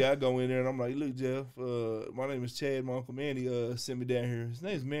 So, I go in there, and I'm like, look, Jeff, my name is Chad. My Uncle Manny sent me down here. His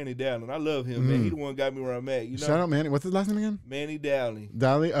name's Manny Dowling. I love him, man. He the one got me where I'm at, you know? Shout out, Manny. What's his last name again? Manny Dowling.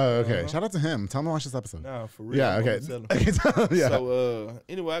 Dowling? Oh, okay. Shout out to him. Tell him to watch this episode. Nah, for real. Yeah, okay. Yeah. So,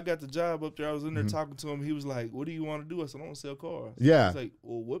 anyway, I got the job up there. I was in there talking to him. He was like, what do you want to do? I said, I want to sell cars. Yeah. He was like,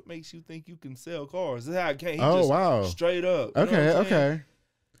 well, what makes you think you can sell cars? This is how I came. He wow. Straight up. Okay.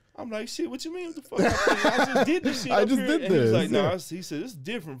 I'm like, shit, what you mean? What the fuck? I just did this shit. I just did this. He was like, no, he said, it's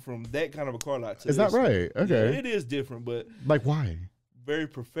different from that kind of a car lot. Is that right? Okay. Yeah, it is different, but. Like, why? Very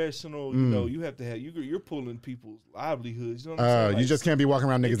professional. You know, you have to have, you're pulling people's livelihoods. You know what I'm saying? You just can't be walking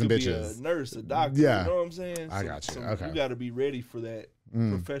around niggas and bitches. Be a nurse, a doctor. Yeah. You know what I'm saying? I got you. Okay. You got to be ready for that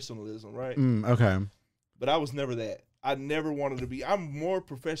professionalism, right? Okay. But I was never that. I never wanted to be. I'm more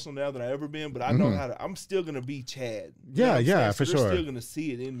professional now than I ever been, but I know how to. I'm still gonna be Chad. For sure. They're still gonna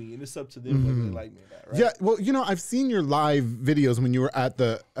see it in me, and it's up to them whether they like me or not. Right? Yeah. Well, I've seen your live videos when you were at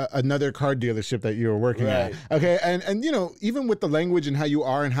the another car dealership that you were working at. Okay, and even with the language and how you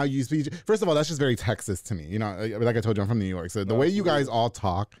are and how you speak. First of all, that's just very Texas to me. Like I told you, I'm from New York, so the way you guys all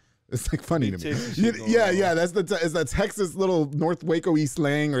talk. It's like funny to me. Yeah. That's it's that Texas little North Waco-y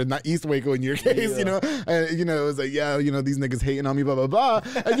slang, or not East Waco in your case, And it was like, these niggas hating on me, blah blah blah,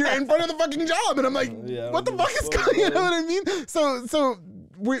 and you're in front of the fucking job, and I'm like, what the fuck is going? You know what I mean? So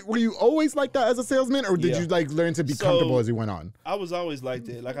were you always like that as a salesman, or did you like learn to be comfortable as you went on? I was always like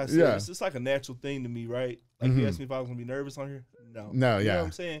that. Like I said, it's just like a natural thing to me, right? Like you asked me if I was gonna be nervous on here. No, you know what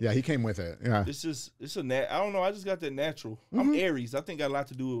I'm saying? Yeah, he came with it. Yeah. It's I don't know, I just got that natural. I'm Aries. I think got a lot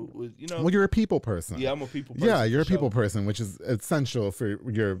to do with, Well, you're a people person. Yeah, I'm a people person. Yeah, you're a people person, which is essential for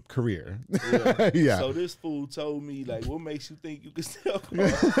your career. Yeah. So this fool told me, like, what makes you think you can sell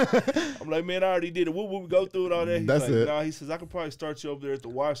cars? I'm like, man, I already did it. What would we go through with all that? He's That's like, it. Nah, he says, I could probably start you over there at the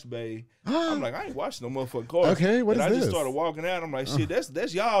wash bay. I'm like, I ain't washing no motherfucking cars. Okay, what is this? this? I just started walking out. I'm like, shit,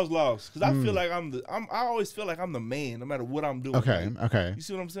 that's y'all's loss. Because I feel like I always feel like I'm the man, no matter what I'm doing. Okay. You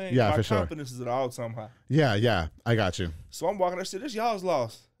see what I'm saying? Yeah, my for sure. My confidence is at an all-time high. Yeah, I got you. So I'm walking out, shit, that's y'all's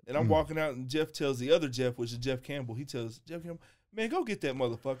loss. And I'm walking out, and Jeff tells the other Jeff, which is Jeff Campbell, he tells Jeff Campbell, man, go get that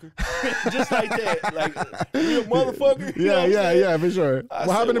motherfucker. Just like that. Like, real motherfucker. Yeah, for sure. What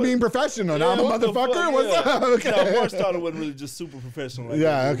happened to being professional? Now I'm a motherfucker? What's up? Okay. No, Marsh thought it wasn't really just super professional. Like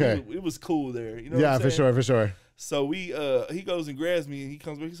that. Okay. It was cool there. You know what I'm for saying? for sure. So he goes and grabs me, and he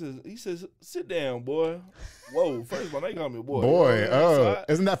comes back. He says, sit down, boy. Whoa, first of all, they call me boy. Boy,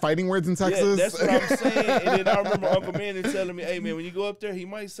 isn't that fighting words in Texas? Yeah, that's what I'm saying. And then I remember Uncle Manny telling me, hey, man, when you go up there, he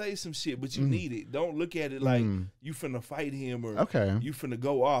might say some shit, but you need it. Don't look at it like you finna fight him or you finna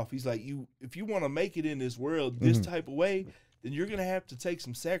go off. He's like, if you want to make it in this world this type of way, then you're going to have to take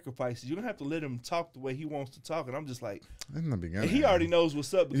some sacrifices. You're going to have to let him talk the way he wants to talk. And I'm just like, in the beginning, he already knows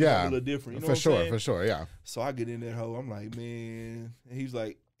what's up because I'm a little different. You know for sure, yeah. So I get in that hole. I'm like, man. And he's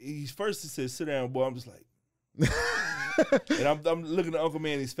like, he says, sit down, boy. I'm just like, and I'm looking at Uncle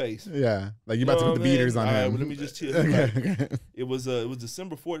Manny's face. Yeah, like you about to put the beaters on him. All right, well, let me just chill. Okay. It was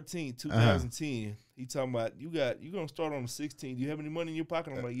December 14th, 2010. He talking about you gonna start on the 16th. Do you have any money in your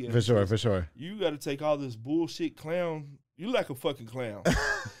pocket? I'm like, yeah. For sure. You got to take all this bullshit clown. You like a fucking clown.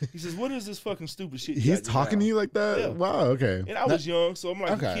 He says, what is this fucking stupid shit? He's talking to you like that? Yeah. Wow, okay. And I was young, so I'm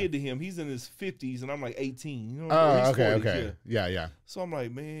like a kid to him. He's in his 50s, and I'm like 18. You know, he's 40s, okay. Yeah. So I'm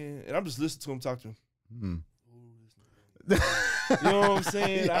like, man, and I'm just listening to him talk to him. You know what I'm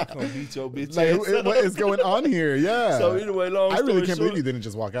saying? I come beat your bitch ass. What is going on here? Yeah. So anyway, long story I really can't short, believe you didn't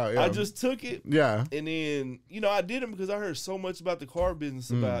just walk out. Yeah. I just took it. Yeah. And then, I did it because I heard so much about the car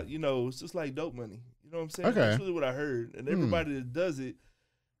business about, it's just like dope money. You know what I'm saying? Okay. That's really what I heard. And everybody that does it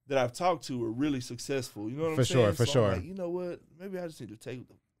that I've talked to are really successful. You know what I'm saying? For sure. I'm like, you know what? Maybe I just need to take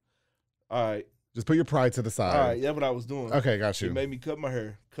them. All right. Just put your pride to the side. All right, that's what I was doing. Okay, got you. It made me cut my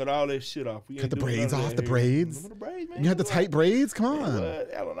hair, cut all that shit off. Cut the braids off. The braids. Remember the braids, man? You had the tight braids. Come on.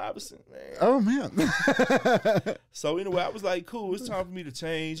 Allen Iverson, man. Oh man. So anyway, I was like, cool. It's time for me to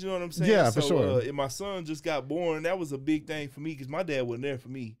change. You know what I'm saying? Yeah, for sure. And my son just got born. That was a big thing for me because my dad wasn't there for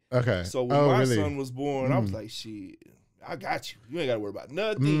me. Okay. So when my son was born, I was like, shit, I got you. You ain't got to worry about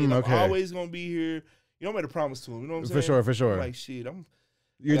nothing. I'm always gonna be here. I made a promise to him. You know what I'm saying? For sure. I'm like, shit,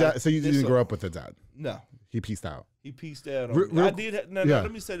 Your dad. So you didn't grow up with a dad? No. He pieced out. He pieced out on me. I did.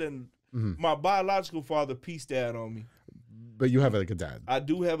 Let me say that. My biological father pieced out on me. But you have like a dad. I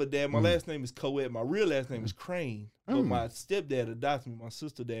do have a dad. My last name is Caouette. My real last name is Crane. But my stepdad adopted me, my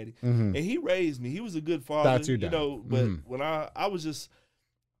sister daddy. And he raised me. He was a good father. That's your dad. You know, but when I was just,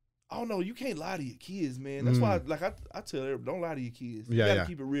 I don't know, you can't lie to your kids, man. That's why I tell everybody, don't lie to your kids. You gotta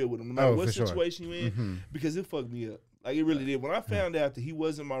keep it real with them, no matter what situation you're in, because it fucked me up. Like, it really did. When I found out that he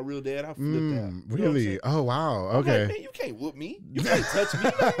wasn't my real dad, I flipped out. Really? Oh, wow. Okay. Like, man, you can't whoop me. You can't touch me.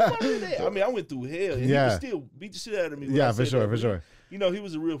 You're my real dad. I mean, I went through hell, and he would still beat the shit out of me. Yeah, for sure. You know, he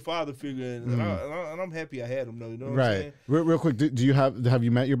was a real father figure, and I'm happy I had him, though. You know what I'm saying? Real quick, do you have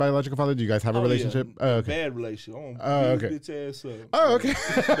you met your biological father? Do you guys have a relationship? Yeah. Oh, okay. Bad relationship. Okay. Bitch ass up. Oh, okay.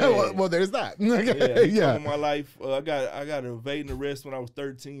 well, there's that. Okay. Yeah. My life, I got evading arrest when I was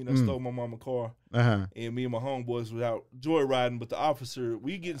 13. I stole my mama's car, and me and my homeboys was out joyriding. But the officer,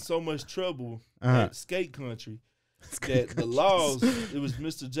 we get in so much trouble at skate country. That the laws, it was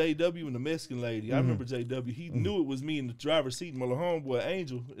Mr. JW and the Mexican lady. I remember JW. He knew it was me in the driver's seat, and my little homeboy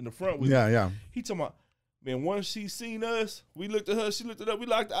Angel in the front with me. He told me, man, once she seen us, we looked at her, she looked at us, we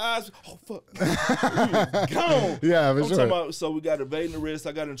locked eyes. Oh, fuck. We was gone. Yeah, for sure. So we got evading arrest.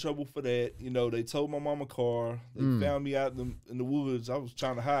 I got in trouble for that. You know, they towed my mama car. They found me out in the woods. I was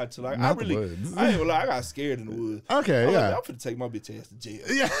trying to hide till I ain't gonna lie, I got scared in the woods. Okay, I'm like, I'm finna take my bitch ass to jail.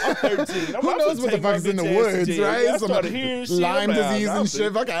 Yeah. I'm 13. Who knows what the fuck's in the woods, right? I started hearing shit. Lyme disease and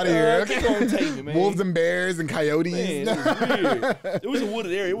shit. Fuck out of here. Keep on taking me, man. Wolves and bears and coyotes. Man, it was weird. It was a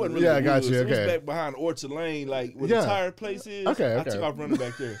wooded area. It wasn't really I got you. Okay. It was back behind Orchard Lane, like where the tire place is. Okay. I took off running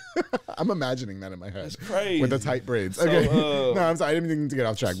back there. I'm imagining that in my head. That's crazy. With the tight braids. So, Okay. No, I'm sorry. I didn't mean to get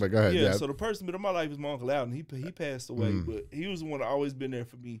off track, but go ahead. Yeah, so the person in my life is my Uncle Alden. He passed away, but he was the one that always been there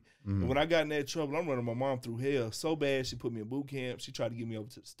for me. And when I got in that trouble, I'm running my mom through hell so bad. She put me in boot camp. She tried to get me over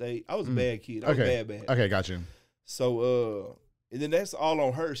to the state. I was a bad kid. I was bad. Okay, got you. So, and then that's all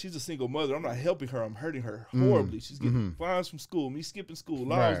on her. She's a single mother. I'm not helping her. I'm hurting her horribly. She's getting fines from school. Me skipping school.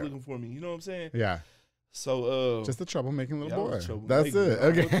 Law was looking for me. You know what I'm saying? Yeah. So just a troublemaking little boy. Troublemaking. That's it.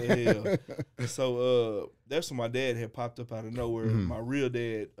 Okay. What the hell? And so that's when my dad had popped up out of nowhere. My real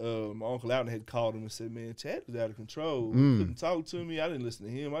dad, my Uncle Alden had called him and said, "Man, Chad was out of control. Couldn't talk to me. I didn't listen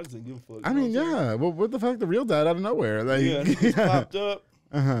to him. I just didn't give a fuck." I mean, yeah. Well, what the fuck? The real dad out of nowhere. Like, he just popped up.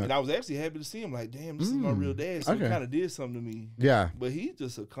 And I was actually happy to see him. Like, damn, this is my real dad. So he kind of did something to me. Yeah. But he's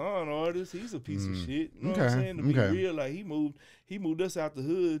just a con artist. He's a piece of shit. You know what I'm saying? To be real, like he moved us out the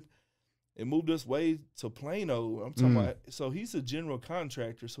hood and moved us way to Plano. I'm talking about. So he's a general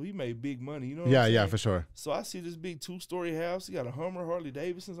contractor. So he made big money. You know what I'm saying? Yeah, for sure. So I see this big 2-story house. He got a Hummer, Harley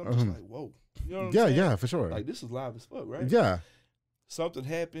Davidson's. I'm just like, whoa. You know what I'm saying? Yeah, for sure. Like, this is live as fuck, right? Yeah. Something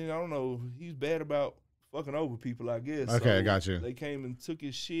happened. I don't know. He's bad about fucking over people, I guess. Okay, so got you. They came and took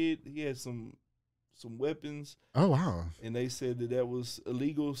his shit. He had some weapons. Oh, wow. And they said that was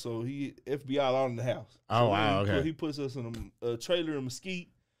illegal, so he FBI out in the house. Oh, so wow, okay. He puts us in a trailer in Mesquite.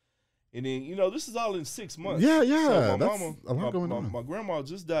 And then, you know, this is all in 6 months. Yeah. So my grandma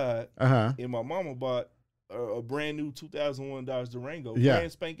just died, and my mama bought a brand new 2001 Dodge Durango.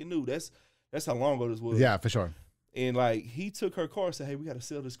 Brand spanking new. That's how long ago this was. Yeah, for sure. And like he took her car, said, "Hey, we got to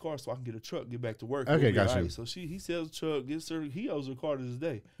sell this car so I can get a truck, get back to work." Okay, gotcha. So he sells the truck, gets her. He owes her car to this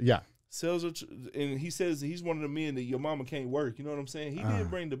day. Yeah, sells her, and he says he's one of the men that your mama can't work. You know what I'm saying? He did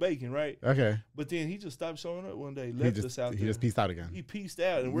bring the bacon, right? Okay. But then he just stopped showing up one day, left us out there. He just peaced out again. He peaced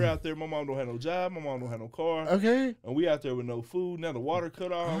out, and we're out there. My mom don't have no job. My mom don't have no car. Okay. And we out there with no food. Now the water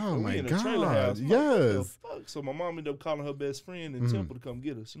cut off. Oh my we in God. a trailer house. Yes. Fuck. So my mom ended up calling her best friend in Temple to come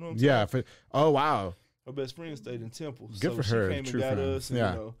get us. You know what I'm saying? Yeah. Oh wow. Her best friend stayed in Temple. Good for her. She came and got us, and, you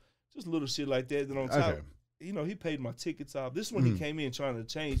know, just little shit like that. Then on top, you know, he paid my tickets off. This one he came in trying to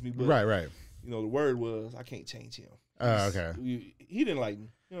change me, but right. You know, the word was I can't change him. Okay. He didn't like me.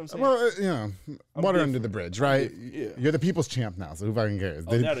 You know what I'm saying? Well, you know, water under the bridge, right? Yeah. You're the people's champ now, so who fucking cares?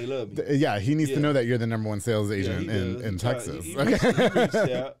 Now they love me. Yeah, he needs to know that you're the #1 sales agent in Texas. He reached out. You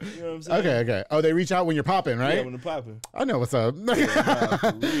know what I'm saying? Okay. Oh, they reach out when you're popping, right? Yeah, when they're popping. I know what's up.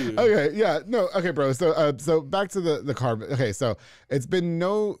 Okay, yeah. No, okay, bro. So back to the car. Okay, so it's been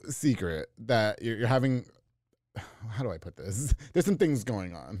no secret that you're having, how do I put this? There's some things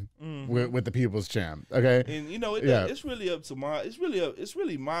going on with the people's champ. Okay, and you know, it's really up to it's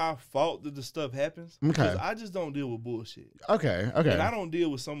really my fault that the stuff happens. Okay, because I just don't deal with bullshit. Okay, and I don't deal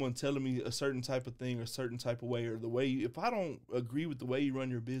with someone telling me a certain type of thing or a certain type of way or the way if I don't agree with the way you run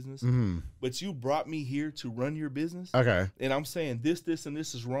your business, but you brought me here to run your business. Okay, and I'm saying this and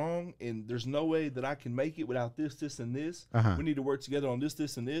this is wrong, and there's no way that I can make it without this and this. We need to work together on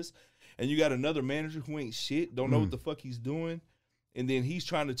this and this. And you got another manager who ain't shit, don't know what the fuck he's doing, and then he's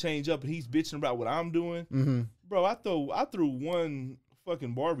trying to change up and he's bitching about what I'm doing. Bro, I threw one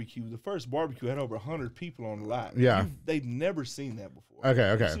fucking barbecue. The first barbecue had over 100 people on the lot. Yeah. They've never seen that before.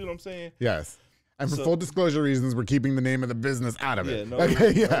 Okay. You see what I'm saying? Yes. And for full disclosure reasons, we're keeping the name of the business out of it. No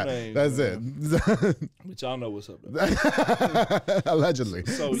name, that's it. But y'all know what's up there. Allegedly.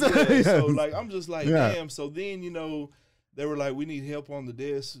 So like I'm just like, damn. So then, you know, they were like, we need help on the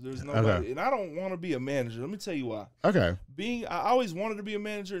desk. There's nobody. And I don't want to be a manager. Let me tell you why. Okay. I always wanted to be a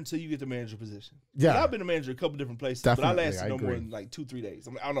manager until you get the manager position. Yeah. I've been a manager a couple different places, Definitely, but I lasted no more than like 2-3 days.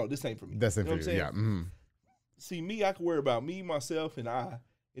 I don't know. This ain't for me. That's you know for you. Yeah. Mm-hmm. See, me, I can worry about me, myself, and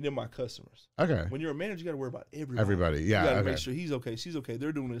then my customers. Okay. When you're a manager, you got to worry about everybody. Everybody, yeah. You got to make sure he's okay, she's okay,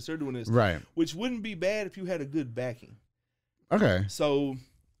 they're doing this, Right. Which wouldn't be bad if you had a good backing. Okay. So,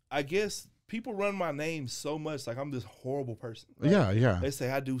 I guess people run my name so much like I'm this horrible person. Right? Yeah. They say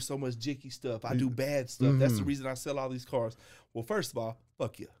I do so much jicky stuff. I do bad stuff. That's the reason I sell all these cars. Well, first of all,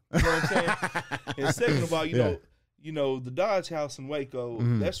 fuck you. You know what I'm saying? And second of all, you know, the Dodge House in Waco,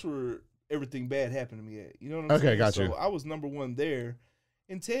 that's where everything bad happened to me at. You know what I'm saying? Okay, got you. So I was number one there.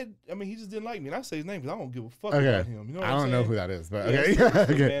 And Ted, I mean, he just didn't like me. And I say his name because I don't give a fuck about him. You know what I I'm don't saying? know who that is, but yeah, okay.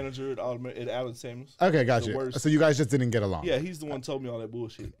 He's the manager at Allen Samuels. Okay, got you. So you guys just didn't get along. Yeah, he's the one who told me all that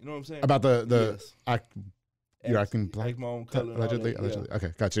bullshit. You know what I'm saying? About the yes. you're acting black? Like my own color. Allegedly.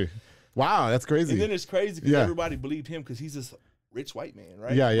 Okay, got you. Wow, that's crazy. And then it's crazy because everybody believed him because he's this rich white man,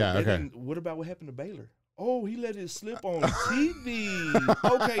 right? Yeah, And okay. then what about what happened to Baylor? Oh, he let it slip on TV.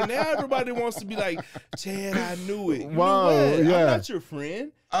 Okay, now everybody wants to be like, Chad, I knew it. Whoa, I'm not your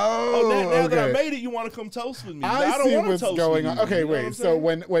friend. Now that I made it, you want to come toast with me. I don't see want to what's toast going with on. Okay, you know wait. So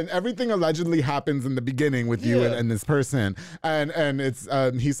when everything allegedly happens in the beginning with you and this person, and it's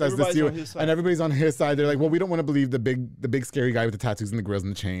he says this to you, and everybody's on his side, they're like, well, we don't want to believe the big scary guy with the tattoos and the grills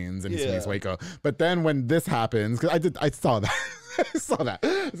and the chains and he's Waco. But then when this happens, because I saw that. I saw that.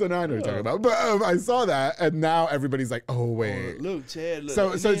 So now I know what you're talking about. But I saw that, and now everybody's like, "Oh wait, look, Chad."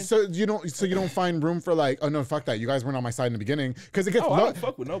 Look. So you don't find room for like, oh no, fuck that. You guys weren't on my side in the beginning because it gets. I don't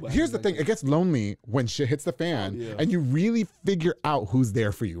fuck with nobody. Here's the thing: it gets lonely when shit hits the fan, and you really figure out who's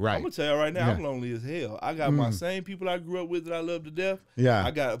there for you, right? I'm gonna tell you right now, I'm lonely as hell. I got my same people I grew up with that I love to death. Yeah.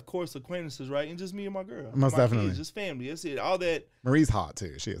 I got, of course, acquaintances, right, and just me and my girl. Most definitely, kids, just family. That's it. All that. Marie's hot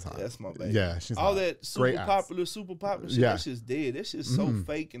too. She is hot. That's my baby. Yeah, she's all hot. that super popular shit. Yeah. That's just dead. That's just so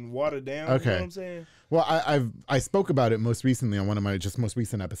fake and watered down. Okay. You know what I'm saying? Well, I spoke about it most recently on one of my most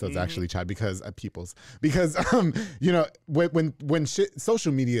recent episodes, actually, Chad, because you know, when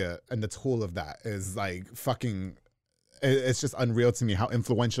social media and the tool of that is like fucking. It's just unreal to me how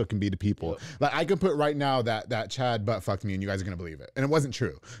influential it can be to people. Yep. Like I can put right now that Chad butt fucked me and you guys are gonna believe it. And it wasn't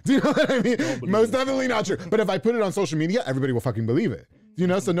true. Do you know what I mean? Most definitely not true. But if I put it on social media, everybody will fucking believe it. You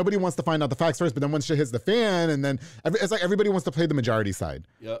know, so nobody wants to find out the facts first, but then when shit hits the fan, and then it's like everybody wants to play the majority side.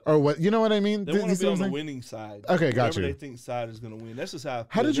 Yep. Or what? You know what I mean? They want to be on the winning side. Okay, got you. Whatever they think side is going to win. That's just how I feel.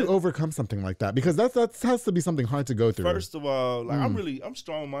 How did you overcome something like that? Because that has to be something hard to go through. First of all, like I'm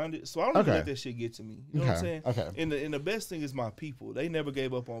strong-minded, so I don't let that shit get to me. You know what I'm saying? Okay. And the best thing is my people. They never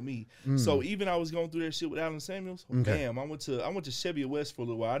gave up on me. So even I was going through that shit with Allen Samuels. Damn, I went to Chevy West for a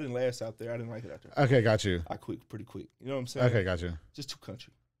little while. I didn't last out there. I didn't like it out there. Okay, got you. I quit pretty quick. You know what I'm saying? Okay, got you. Just too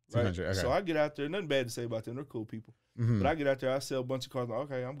country. Right? Okay. So I get out there, nothing bad to say about them. They're cool people. But I get out there, I sell a bunch of cars. I'm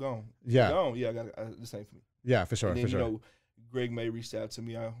like, okay, I'm gone. Yeah. I'm gone. Yeah, this ain't for me. Yeah, for sure. And then, for sure. You know, Greg May reached out to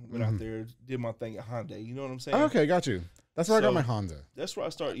me. I went out there, did my thing at Hyundai. You know what I'm saying? Okay, got you. That's where I got my Honda. That's where I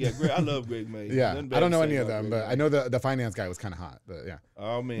started. Yeah, Greg, I love Greg May. Yeah, I don't know any of them, but I know the finance guy was kind of hot. But yeah.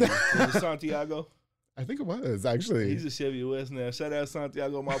 Oh man, was it Santiago? I think it was actually. He's a Chevy West now. Shout out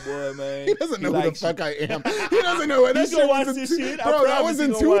Santiago, my boy, man. He doesn't know who the fuck I am. He doesn't know what that shit was. This shit. Bro, that was in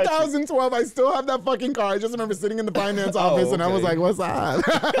 2012. I still have that fucking car. I just remember sitting in the finance office and I was like, "What's up?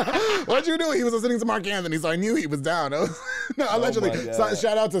 What'd you do?" He was listening to Mark Anthony, so I knew he was down. No, allegedly.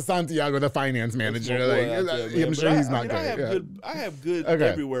 Shout out to Santiago, the finance manager. I'm sure he's not good. I have good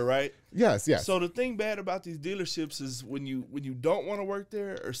everywhere, right? Yes. So the thing bad about these dealerships is when you don't want to work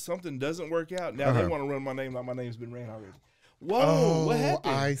there or something doesn't work out, now they want to run my name like my name's been ran already. Whoa, what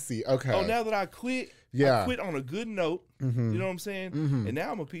happened? I see. Okay. Oh, now that I quit, I quit on a good note. You know what I'm saying? And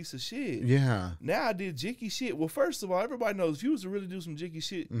now I'm a piece of shit. Yeah. Now I did jicky shit. Well, first of all, everybody knows if you was to really do some jicky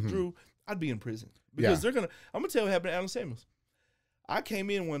shit, Drew, I'd be in prison. Because I'm gonna tell you what happened to Allen Samuels. I came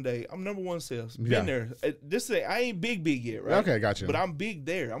in one day. I'm number one sales. Been there. I ain't big yet, right? Okay, gotcha. But I'm big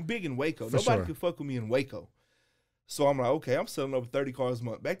there. I'm big in Waco. Nobody can fuck with me in Waco. So I'm like, okay, I'm selling over 30 cars a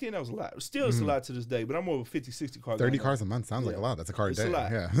month. Back then, that was a lot. Still, it's a lot to this day, but I'm over 50, 60 cars. 30 cars a month sounds like a lot. That's a car a day. It's a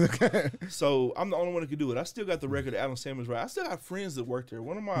lot. Yeah. So I'm the only one that could do it. I still got the record of Alan Sanders, right? I still got friends that work there.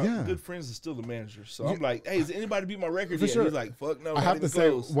 One of my good friends is still the manager. So I'm like, hey, is anybody beat my record yet? Sure. He's like, fuck no. I have to say,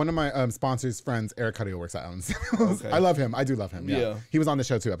 one of my sponsors' friends, Eric Cuddio, works at Alan Sanders. Okay. I love him. I do love him. Yeah. He was on the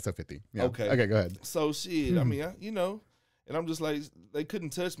show too, episode 50. Yeah. Okay, go ahead. So shit, I mean, you know. And I'm just like, they couldn't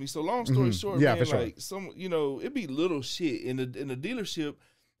touch me. So long story short, man, for sure. Like it'd be little shit. And the dealership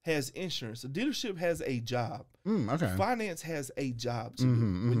has insurance. The dealership has a job. Okay. Finance has a job to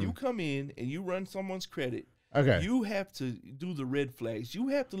do. When you come in and you run someone's credit, you have to do the red flags. You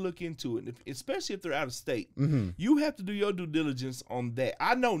have to look into it, especially if they're out of state. You have to do your due diligence on that.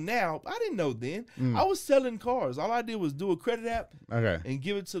 I know now. I didn't know then. I was selling cars. All I did was do a credit app and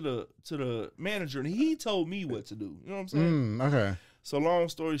give it to the manager, and he told me what to do. You know what I'm saying? Okay. So long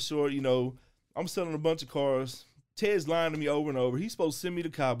story short, I'm selling a bunch of cars. Ted's lying to me over and over. He's supposed to send me to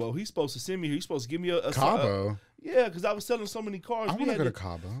Cabo. He's supposed to send me here. He's supposed to give me a Cabo. Yeah, because I was selling so many cars. I want to go to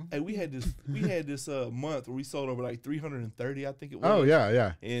Cabo. Hey, we had this month where we sold over like 330, I think it was. Oh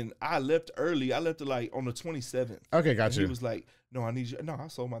yeah. And I left early. I left it like on the 27th. Okay, got you. He was like, "No, I need you." No, I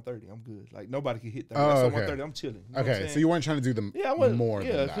sold my 30. I'm good. Like nobody can hit 30. I sold my 30. I'm chilling. You know okay, so you weren't trying to do them more.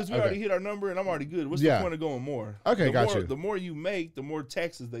 Yeah, because we already hit our number and I'm already good. What's the point of going more? Okay, got you. The more you make, the more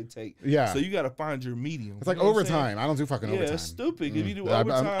taxes they take. Yeah. So you got to find your medium. It's like overtime. I don't do fucking overtime. Yeah, it's stupid. If you do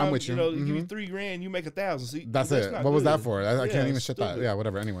overtime, I'm with you. Give you $3,000, you make $1,000. See, that's it. What was that for? I can't even shit that. Yeah,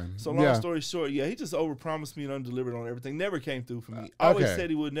 whatever. Anyway. So long story short, he just overpromised me and undelivered on everything. Never came through for me. I always said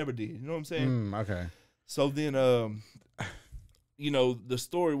he would, never did. You know what I'm saying? Okay. So then, the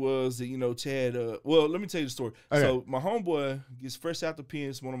story was that, Chad, well, let me tell you the story. Okay. So my homeboy gets fresh out the pen.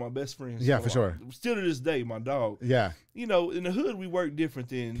 It's one of my best friends. Yeah, for sure. Still to this day, my dog. Yeah. In the hood, we work different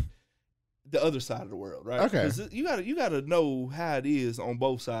than the other side of the world, right? Okay. You gotta know how it is on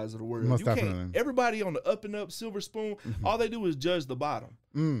both sides of the world. Most definitely. Everybody on the up and up silver spoon, all they do is judge the bottom.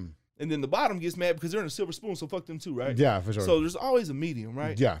 And then the bottom gets mad because they're in a silver spoon, so fuck them too, right? Yeah, for sure. So there's always a medium,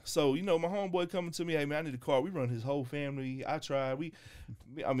 right? Yeah. So, my homeboy coming to me, hey, man, I need a car. We run his whole family. I tried. Me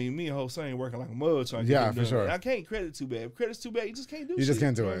and Hossein working like a mud trying to get it done. Sure. I can't credit too bad. If credit's too bad, you just can't do it. You just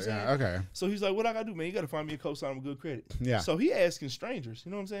can't do it. Yeah, okay. So he's like, what I got to do, man? You got to find me a co-sign with good credit. Yeah. So he asking strangers, you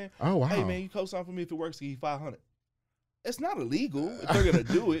know what I'm saying? Oh, wow. Hey, man, you co-sign for me if it works, give you $500. It's not illegal if they're going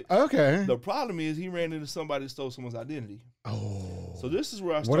to do it. Okay. The problem is he ran into somebody that stole someone's identity. Oh. So this is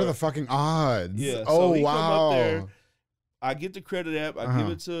where I started. What are the fucking odds? Yeah. Oh, so he wow. come up there. I get the credit app. I give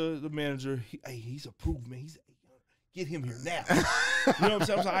it to the manager. He's approved, man. Get him here now. You know what I'm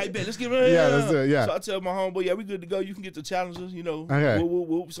saying? I'm like, I bet, let's get him here. Yeah, let's do it, yeah. So I tell my homeboy, yeah, we good to go. You can get the Challengers, Okay.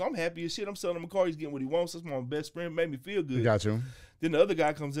 Whoop. So I'm happy as shit. I'm selling him a car. He's getting what he wants. That's my best friend. Made me feel good. Got you. Then the other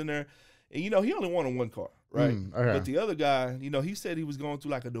guy comes in there, and, he only wanted one car, right? Okay. But the other guy, he said he was going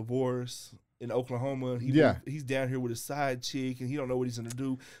through like a divorce in Oklahoma. He's down here with his side chick, and he don't know what he's gonna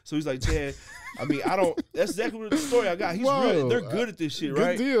do. So he's like, Chad, that's exactly what the story I got. They're good at this shit,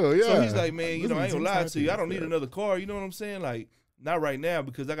 right? Good deal, yeah. So he's like, man, I ain't gonna lie to you. I don't need another car. You know what I'm saying? Like, not right now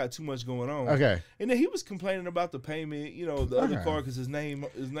because I got too much going on. Okay. And then he was complaining about the payment, the other car because his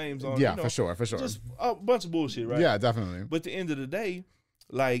name's on. Yeah, for sure. Just a bunch of bullshit, right? Yeah, definitely. But at the end of the day,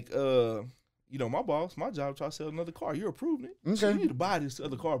 like, my boss, my job, try to sell another car. You're approving it. Okay. So you need to buy this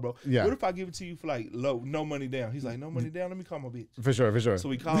other car, bro. Yeah. What if I give it to you for like low, no money down? He's like, no money down. Let me call my bitch. For sure. So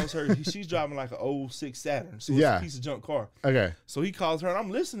he calls her. She's driving like an 06 Saturn. So it's a piece of junk car. Okay. So he calls her, and I'm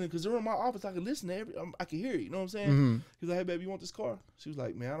listening because they're in my office. I can listen to I can hear it. You know what I'm saying? He's like, hey, baby, you want this car? She was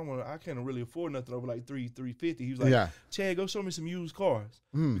like, man, I can't really afford nothing over like $350. He was like, Chad, go show me some used cars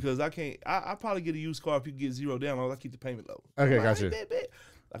because I can't. I probably get a used car if you get $0 down. I keep the payment low. Okay, like, gotcha. Bet.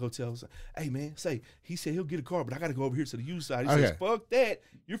 I go tell him, hey, man, he said he'll get a car, but I got to go over here to the used side. He says, fuck that.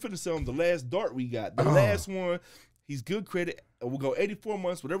 You're finna sell him the last Dart we got. The last one, he's good credit. We'll go 84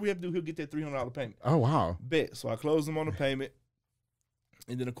 months. Whatever we have to do, he'll get that $300 payment. Oh, wow. Bet. So I closed him on the payment.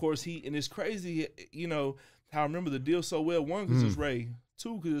 And then, of course, and it's crazy, how I remember the deal so well. One, because it's Ray.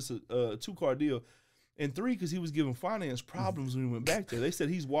 Two, because it's a two-car deal. And three, because he was giving finance problems when we went back there. They said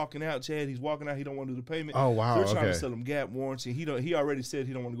he's walking out, Chad. He's walking out. He don't want to do the payment. Oh, wow. They're trying to sell him gap warranty. He already said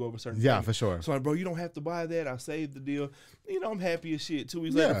he don't want to go over certain things. For sure. So I'm like, bro, you don't have to buy that. I saved the deal. I'm happy as shit. 2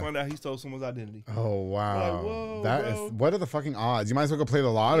 weeks later, I found out he stole someone's identity. Oh, wow. Like, whoa, what are the fucking odds? You might as well go play the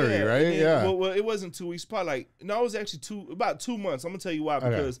lottery, right? Yeah. Well, it wasn't 2 weeks. Probably it was actually about 2 months. I'm going to tell you why.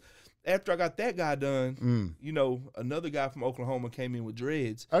 Because after I got that guy done, another guy from Oklahoma came in with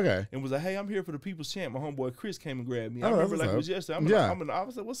dreads. Okay. And was like, hey, I'm here for the People's Champ. My homeboy Chris came and grabbed me. Oh, I remember like it was yesterday. I'm in the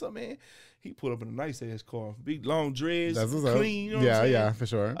office. Like, what's up, man? He pulled up in a nice ass car. Big long dreads, clean, you know what I'm saying? Yeah, for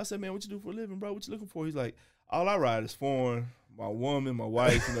sure. I said, man, what you do for a living, bro? What you looking for? He's like, all I ride is foreign. My woman, my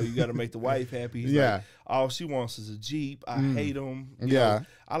wife, you got to make the wife happy. He's like, all she wants is a Jeep. I hate them.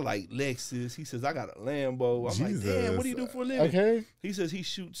 I like Lexus. He says, I got a Lambo. I'm like, damn, what do you do for a living? Okay. He says he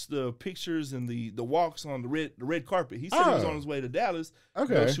shoots the pictures and the walks on the red carpet. He said he was on his way to Dallas to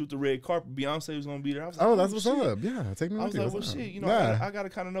go shoot the red carpet. Beyonce was going to be there. I was like, that's what's up. Yeah, take me with you. I was like, well, shit, I got to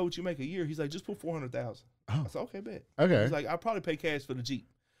kind of know what you make a year. He's like, just put $400,000. I said, okay, bet. Okay. He's like, I'll probably pay cash for the Jeep.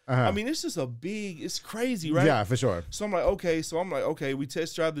 I mean, it's just it's crazy, right? Yeah, for sure. So I'm like, okay. We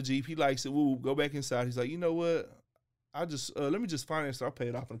test drive the Jeep. He likes it. We'll go back inside. He's like, you know what? I just let me just finance it. I'll pay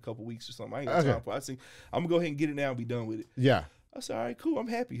it off in a couple weeks or something. I ain't got time for it. I think I'm gonna go ahead and get it now and be done with it. Yeah. I said, all right, cool. I'm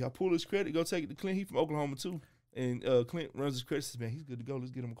happy. I pull his credit, go take it to Clint. He from Oklahoma too, and Clint runs his credit. Says, man, he's good to go.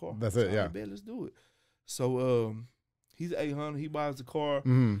 Let's get him a car. That's it. Yeah. Bet, let's do it. So he's $800. He buys the car.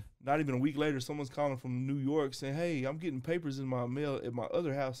 Mm-hmm. Not even a week later, someone's calling from New York saying, hey, I'm getting papers in my mail at my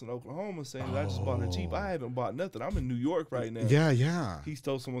other house in Oklahoma saying that I just bought a Jeep. I haven't bought nothing. I'm in New York right now. Yeah. He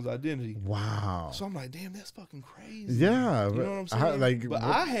stole someone's identity. Wow. So I'm like, damn, that's fucking crazy. Yeah. You know what I'm saying? But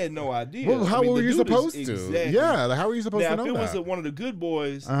I had no idea. Well, how were you supposed to? Exactly. Yeah, like how were you supposed to know that? Now, if it was one of the good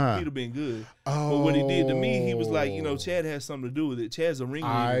boys, he'd have been good. But what he did to me, he was like, Chad has something to do with it. Chad's a ringleader.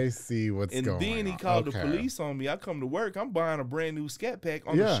 I see what's going on. And then he called the police on me. I come to work. I'm buying a brand new Scat Pack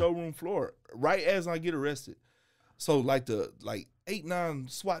on the showroom floor right as I get arrested. So like 8-9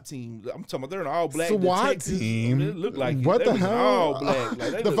 SWAT team. I'm talking about they're an all black SWAT team. They look like what the hell? All black.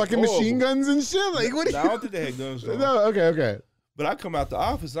 Like, the fucking horrible machine guns and shit. Like what? I don't think they had guns. No. Okay. But I come out the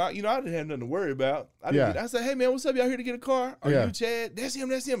office. I didn't have nothing to worry about. I said, hey man, what's up? Y'all here to get a car? Are you Chad? That's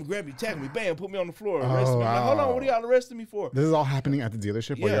him. Grab me, tackle me, bam, put me on the floor, arrest me. I'm like, hold on, what are y'all arresting me for? This is all happening at the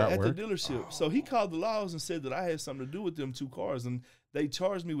dealership while you're at work? The dealership. So he called the laws and said that I had something to do with them 2 cars, and they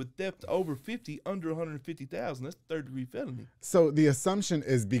charged me with theft over 50, under 150,000. That's 3rd-degree felony. So the assumption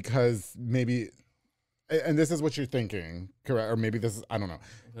is because maybe, and this is what you're thinking, correct? Or maybe this is, I don't know.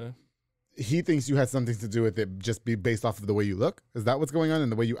 Okay. He thinks you had something to do with it just be based off of the way you look? Is that what's going on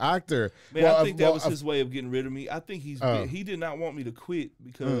and the way you act? Or man, I think that was his way of getting rid of me. I think he did not want me to quit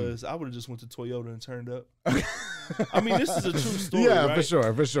because I would have just went to Toyota and turned up. I mean, this is a true story, right?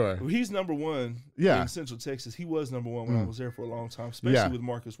 for sure. He's number one in Central Texas. He was number one when I was there for a long time, especially with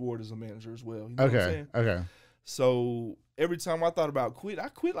Marcus Ward as a manager as well. You know what I'm saying? Okay. So every time I thought about quit, I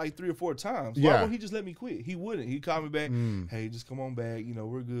quit like 3 or 4 times. Why won't he just let me quit? He wouldn't. He'd call me back. Hey, just come on back.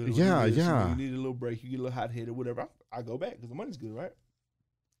 We're good. You need a little break. You get a little hot-headed, whatever. I go back because the money's good, right?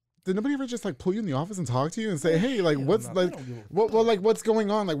 Did nobody ever just like pull you in the office and talk to you and say, hey, like what's what's going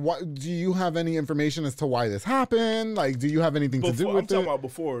on? Like, what do you have any information as to why this happened? Like, do you have anything to do with it? I'm talking about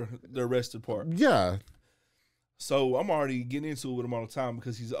before the arrested part. Yeah. So I'm already getting into it with him all the time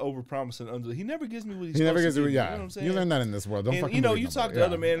because he's overpromising under. He never gives me what he's He never gives me. You Yeah, know what I'm saying? You learn that in this world. Don't fucking. You talk to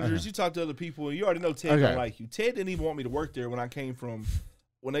other managers, you talk to other people, and you already know Ted don't like you. Ted didn't even want me to work there when I came from.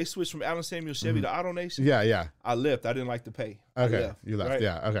 When they switched from Allen Samuel Chevy to Auto Nation. Yeah. I left. I didn't like the pay. Okay, you left. Right?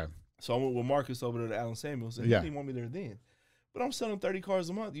 Yeah. Okay. So I went with Marcus over there to Allen Samuels, and he didn't want me there then. But I'm selling 30 cars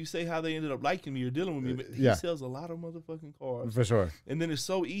a month. You say how they ended up liking me or dealing with me, but he sells a lot of motherfucking cars. For sure. And then it's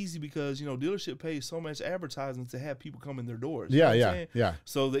so easy because, dealership pays so much advertising to have people come in their doors. Yeah.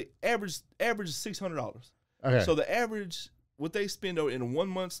 So the average is $600. Okay. So the average, what they spend in 1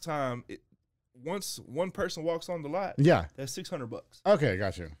 month's time, once one person walks on the lot, that's $600. Okay,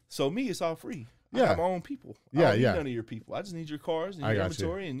 got you. So me, it's all free. Yeah. I have my own people. I don't need none of your people. I just need your cars and your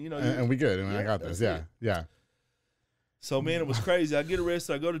inventory, and and we good. And I got this. Yeah. So man, it was crazy. I get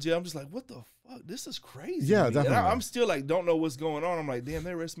arrested. I go to jail. I'm just like, what the fuck? This is crazy. Yeah, definitely. And I'm still like, don't know what's going on. I'm like, damn,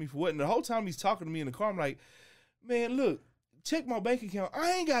 they arrested me for what? And the whole time he's talking to me in the car, I'm like, man, look, check my bank account.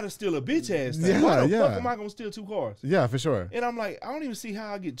 I ain't got to steal a bitch ass thing. Why the fuck am I gonna steal 2 cars? Yeah, for sure. And I'm like, I don't even see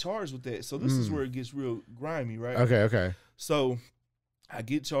how I get charged with that. So this is where it gets real grimy, right? Okay. So I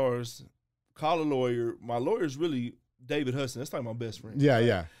get charged. Call a lawyer. My lawyer's really David Hudson. That's like my best friend. Yeah, right?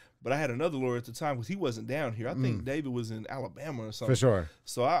 yeah. But I had another lawyer at the time because he wasn't down here. I think David was in Alabama or something. For sure.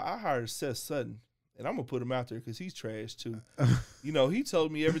 So I hired Seth Sutton, and I'm gonna put him out there because he's trash too. He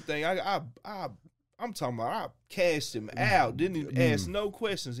told me everything. I'm talking about. I cashed him out. Didn't even ask no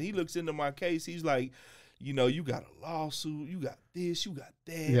questions. And he looks into my case. He's like, you got a lawsuit. You got this. You got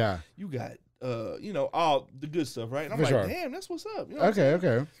that. Yeah. You got all the good stuff, right? And I'm For like, sure. damn, that's what's up.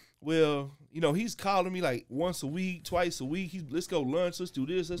 Okay. Well, he's calling me like once a week, twice a week. Let's go lunch. Let's do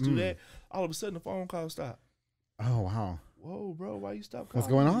this. Let's do that. All of a sudden, the phone call stopped. Oh, wow. whoa, bro, why you stop calling?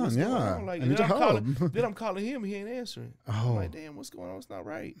 What's going on? Going on? Like, I need your help. Then I'm calling him, he ain't answering. I'm like, damn, what's going on? It's not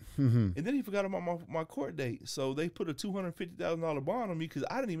right. And then he forgot about my court date. So they put a $250,000 bond on me because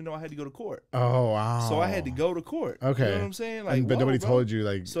I didn't even know I had to go to court. Oh, wow. So I had to go to court. Okay. You know what I'm saying? Like, but nobody told you,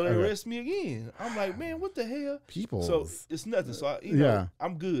 like. So they arrest me again. I'm like, man, what the hell? People. So it's nothing. So you know,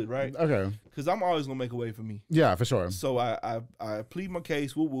 I'm good, right? Okay. Because I'm always gonna make a way for me. Yeah, for sure. So I plead my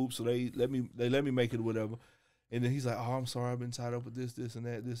case, whoop. So they let me make it or whatever. And then he's like, oh, I'm sorry, I've been tied up with this and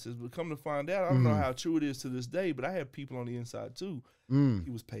that. But come to find out, I don't know how true it is to this day, but I have people on the inside too.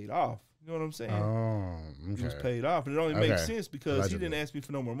 He was paid off. You know what I'm saying? Oh, okay. He was paid off. And it only makes sense because he didn't ask me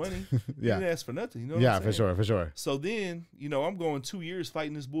for no more money. He didn't ask for nothing. You know what I'm saying? for sure. So then, you know, I'm going 2 years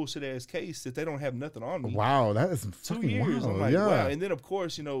fighting this bullshit ass case that they don't have nothing on me. Wow, that is 2 years. Wild. I'm like, wow. And then, of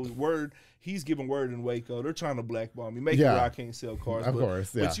course, you know, he's giving word in Waco. They're trying to blackball me, make it where I can't sell cars. Of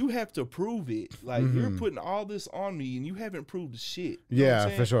course, But you have to prove it. Like, you're putting all this on me, and you haven't proved the shit. You know what I'm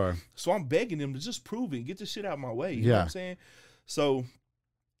saying? For sure. So I'm begging them to just prove it. Get this shit out of my way. You know what I'm saying? So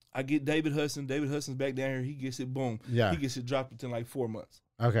I get David Hudson. David Hudson's back down here. He gets it, boom. Yeah. He gets it dropped within like 4 months.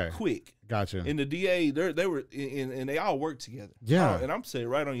 Okay. Quick. Gotcha. And the DA, they were, and they all work together. Yeah. And I'm saying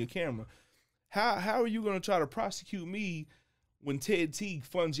right on your camera, how are you going to try to prosecute me when Ted Teague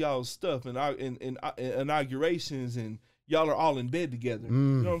funds y'all's stuff and inaugurations and y'all are all in bed together? You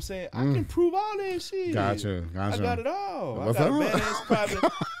know what I'm saying? I can prove all that shit. Gotcha. I got it all. I got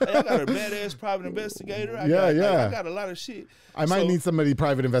a badass private investigator. I got a lot of shit. I might need somebody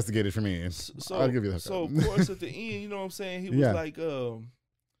private investigated for me. So I'll give you that. So of course at the end, you know what I'm saying? He was like,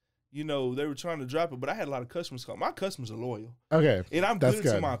 you know, they were trying to drop it, but I had a lot of customers call. My customers are loyal. Okay. And I'm good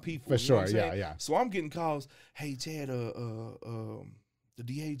to my people. For sure. You know Yeah. So I'm getting calls, hey Chad, the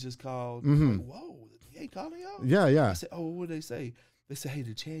DA just called. I'm like, whoa, the DA calling y'all? Yeah. I said, oh, what did they say? They said, hey,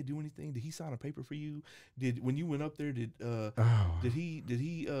 did Chad do anything? Did he sign a paper for you? When you went up there, did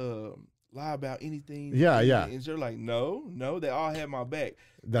he lie about anything? Yeah. And they're like, no, they all had my back.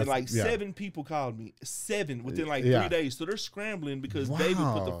 And like 7 people called me. 7 within like 3 days. So they're scrambling because David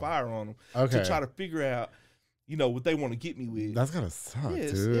put the fire on them to try to figure out, you know, what they want to get me with. That's gotta suck, dude.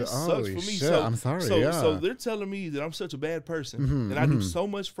 It sucks for me. Shit. So I'm sorry. So they're telling me that I'm such a bad person and I do so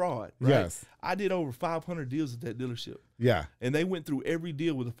much fraud. Right? Yes. I did over 500 deals at that dealership. Yeah. And they went through every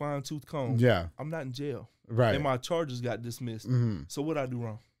deal with a fine-tooth comb. Yeah. I'm not in jail. Right. And my charges got dismissed. So what I do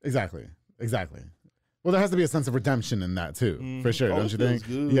wrong? Exactly. Well, there has to be a sense of redemption in that too, for sure, don't you think?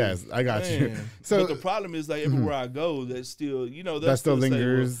 Good. Yes, I got you. So, but the problem is, like everywhere I go, that still, you know, that still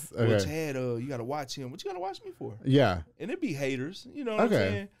lingers. Say, well, Chad, you got to watch him. What you got to watch me for? Yeah, and it be haters. You know what I'm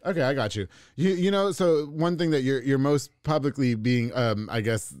saying? Okay, I got you. You know, so one thing that you're most publicly being, I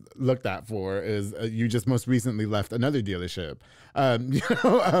guess, looked at for is you just most recently left another dealership. You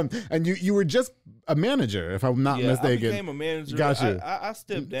know, and you were just a manager, if I'm not mistaken. I became a manager. Got you. I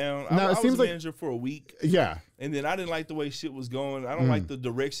stepped down. Now, I was a manager for a week. Yeah. And then I didn't like the way shit was going. I don't like the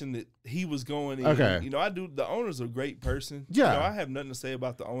direction that he was going in. Okay. You know, the owner's a great person. Yeah. You know, I have nothing to say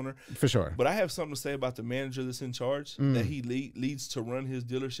about the owner. For sure. But I have something to say about the manager that's in charge, that he leads to run his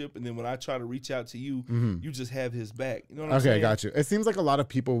dealership. And then when I try to reach out to you, you just have his back. You know what I'm saying? Okay, got you. It seems like a lot of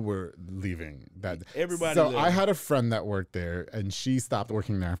people were leaving that. Everybody So left. I had a friend that worked there, and she stopped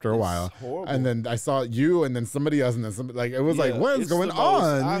working there after a while. Horrible. And then I saw you, and then somebody else, and then somebody, like, it was like, what is going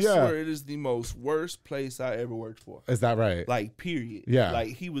on? I swear it is the most worst place I ever worked for. Is that right? Like, period. Yeah. Like,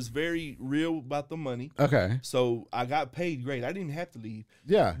 he was very real about the money. Okay. So I got paid great. I didn't even have to leave.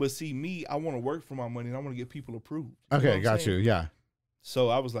 Yeah. But see, me, I want to work for my money, and I want to get people approved. Okay, got you. Yeah. So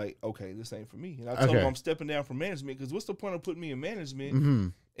I was like, okay, this ain't for me. And I told him I'm stepping down from management because what's the point of putting me in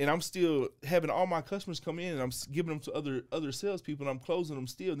management and I'm still having all my customers come in and I'm giving them to other salespeople and I'm closing them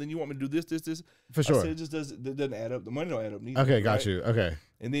still. And then you want me to do this? For sure. I said, it just doesn't add up. The money don't add up neither. Okay, got you. Okay.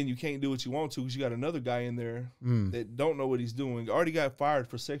 And then you can't do what you want to because you got another guy in there that don't know what he's doing. Already got fired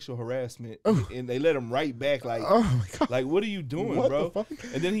for sexual harassment, and they let him right back. Like, oh my God. Like, what are you doing, bro?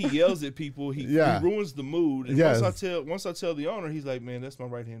 And then he yells at people. He ruins the mood. And once I tell the owner, he's like, man, that's my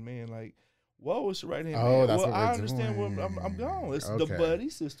right hand man. Like, whoa, it's your right hand man. That's well, what I understand. I'm gone. It's the buddy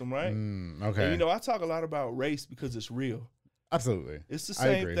system, right? Okay. And, you know, I talk a lot about race because it's real. Absolutely. It's the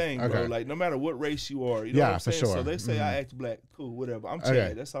same thing, bro. Like, no matter what race you are, you know what I'm saying? For sure. So they say I act black. Cool, whatever. I'm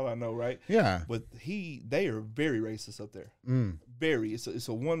Chad. That's all I know, right? Yeah. But they are very racist up there. Very. It's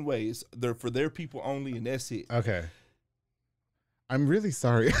a one way. They're for their people only, and that's it. Okay. I'm really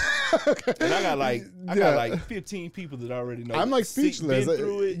sorry. And I got like 15 people that already know. I'm like speechless. Been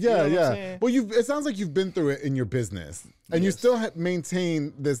through it. Yeah, you know yeah. Well, it sounds like you've been through it in your business, and you still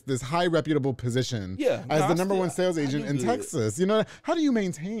maintain this high reputable position. Yeah, as the number one sales agent in Texas. You know, how do you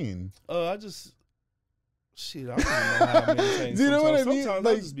maintain? I just Shit, I don't even know how to maintain. Do you know what I mean? Sometimes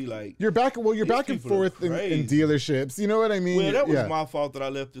Like, I just be like, you're back and forth in dealerships. You know what I mean? Well, that was my fault that I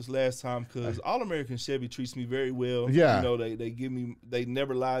left this last time because All American Chevy treats me very well. Yeah. You know, they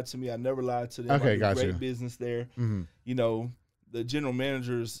never lied to me. I never lied to them. Okay, I got great you. business there. Mm-hmm. You know, the general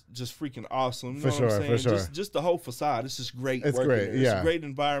manager is just freaking awesome. You for know sure, what I'm saying? for sure. Just the whole facade. It's just great. It's working great. there. Yeah. It's a great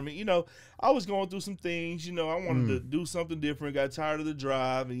environment. You know, I was going through some things. You know, I wanted to do something different. Got tired of the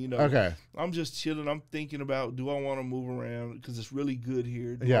drive, and you know, I'm just chilling. I'm thinking about, do I want to move around because it's really good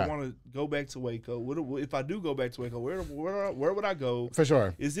here? Do I want to go back to Waco? If I do go back to Waco, where would I go? For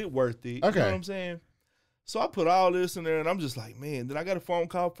sure. Is it worth it? Okay. You know what I'm saying? So I put all this in there, and I'm just like, man. Then I got a phone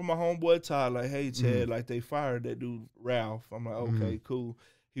call from my homeboy Todd, like, hey, Chad, like they fired that dude Ralph. I'm like, okay, cool.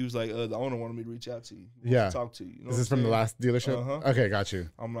 He was like, the owner wanted me to reach out to you. To talk to you. You know this is from the last dealership? Okay, got you.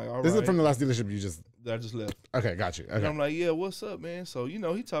 I'm like, all right. This is from the last dealership I just left. Okay, got you. Okay. And I'm like, yeah, what's up, man? So, you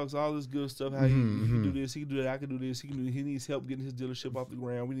know, he talks all this good stuff, how he can do this, he can do that, I can do this, he can do this. He needs help getting his dealership off the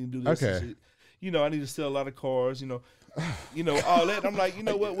ground. We need to do this and shit. You know, I need to sell a lot of cars, you know, all that. I'm like, you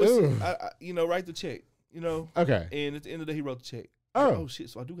know what, write the check, you know. Okay. And at the end of the day, he wrote the check. Like, oh, shit,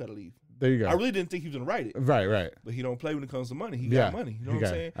 so I do got to leave. There you go. I really didn't think he was going to write it. Right. But he don't play when it comes to money. He got money. You know what I'm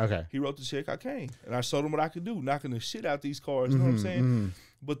saying? Okay. He wrote the check. I came. And I showed him what I could do, knocking the shit out these cars. You know what I'm saying?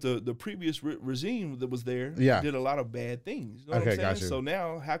 But the previous regime that was there did a lot of bad things. You know what I'm saying? Gotcha. So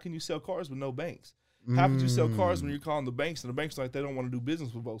now, how can you sell cars with no banks? How could you sell cars when you're calling the banks and the banks like they don't want to do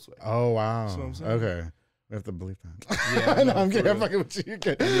business with Volkswagen? Oh, wow. You know what I'm saying? Okay. We have to believe that. Yeah, no, I'm kidding. I'm fucking with you.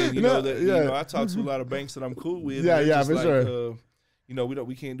 Then, you know, I talk to a lot of banks that I'm cool with. Yeah, for sure. You know,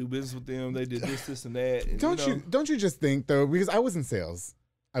 we can't do business with them. They did this, and that. And, don't you just think though? Because I was in sales.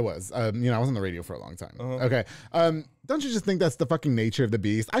 I was. I was on the radio for a long time. Okay. Don't you just think that's the fucking nature of the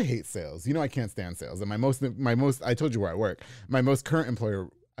beast? I hate sales. You know, I can't stand sales. And my most. I told you where I work. My most current employer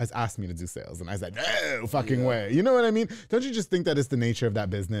has asked me to do sales, and I said, no fucking way. You know what I mean? Don't you just think that it's the nature of that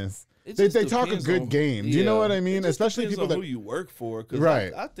business? They talk a good game. Do you know what I mean? Especially people that who you work for.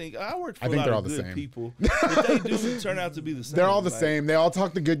 Right. I think I work for a lot of good people. But they do turn out to be the same. They're all the same. They all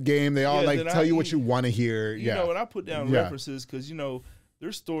talk the good game. They all tell you what you want to hear. You know, and I put down references because, you know,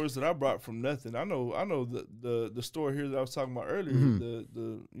 there's stores that I brought from nothing. I know the store here that I was talking about earlier.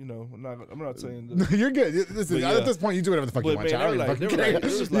 I'm not saying you're good. Listen, at this point, you do whatever the fuck you want.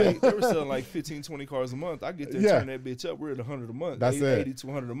 They were selling like 15, 20 cars a month. I get there, turn that bitch up. We're at 100 a month. That's 80 to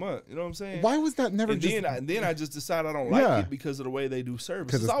 100 a month. You know what I'm saying? Why was that never? Then I just decided I don't like it because of the way they do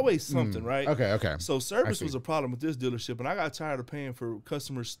service. It's always something, right? Okay. So service was a problem with this dealership, and I got tired of paying for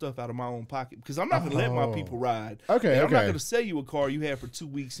customers' stuff out of my own pocket because I'm not going to let my people ride. Okay. I'm not going to sell you a car you had for 2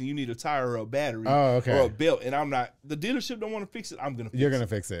 weeks and you need a tire or a battery or a belt, and I'm not. The dealership don't want to fix it. I'm gonna. You're gonna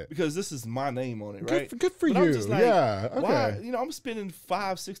fix it because this is my name on it, right? Good for you. I'm just like, okay. Why? You know, I'm spending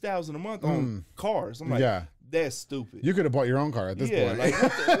 $5,000-$6,000 a month on cars. I'm like, that's stupid. You could have bought your own car at this point. Like,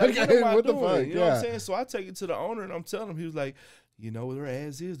 what am I doing? You know what I'm saying? So I take it to the owner and I'm telling him, he was like, you know, they're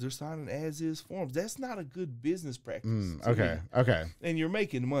as is. They're signing as is forms. That's not a good business practice. Okay. And you're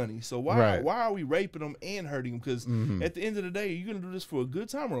making money. So why are we raping them and hurting them? Because at the end of the day, you're going to do this for a good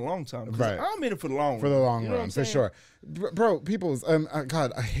time or a long time? Right. I'm in it for the long run. For the long run, for sure. Bro, people's,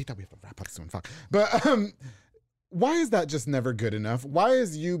 God, I hate that we have to wrap up soon. Fuck. But, why is that just never good enough? Why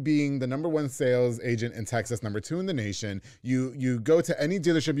is you being the #1 sales agent in Texas, #2 in the nation, you go to any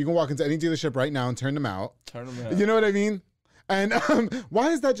dealership, you can walk into any dealership right now and turn them out. You know what I mean? And why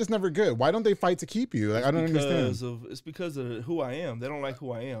is that just never good? Why don't they fight to keep you? Like, I don't understand. It's because of who I am. They don't like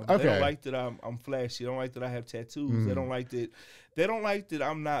who I am. They don't like that I'm flashy. They don't like that I have tattoos. They don't like that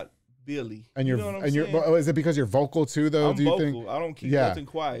I'm not Billy. And you know what I'm saying? Is it because you're vocal too, though? I'm vocal. I don't keep nothing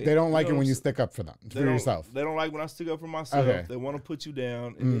quiet. They don't like it when you stick up for them, for yourself. They don't like when I stick up for myself. They want to put you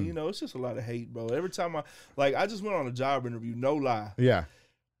down. And then, you know, it's just a lot of hate, bro. Every time I just went on a job interview, no lie. Yeah.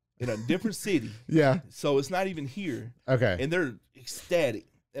 In a different city. Yeah. So it's not even here. Okay. And they're ecstatic.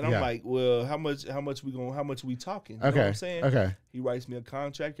 And I'm like, well, how much we talking? You know what I'm saying? Okay. He writes me a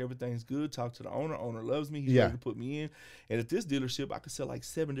contract, everything's good. Talk to the owner. Owner loves me. He's ready to put me in. And at this dealership, I could sell like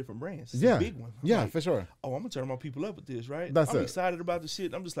 7 different brands. It's a big one. I'm like, for sure. Oh, I'm gonna turn my people up with this, right? I'm excited about the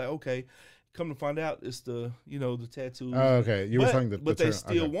shit. I'm just like, okay. Come to find out, it's the tattoos. Oh, okay. You were saying that, but they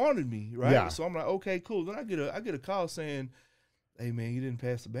still wanted me, right? Yeah. So I'm like, okay, cool. Then I get a call saying, hey man, you didn't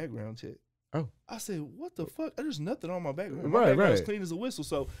pass the background check. Oh. I said, what the fuck? There's nothing on my background. My background's clean as a whistle.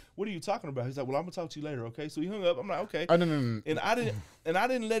 So what are you talking about? He's like, well, I'm gonna talk to you later, okay? So he hung up. I'm like, okay. Oh, no. And I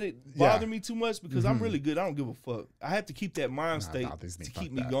didn't let it bother me too much because I'm really good. I don't give a fuck. I have to keep that mind state to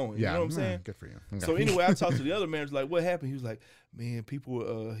keep me going. Yeah. You know what I'm saying? Good for you. Okay. So anyway, I talked to the other manager, like, what happened? He was like, man,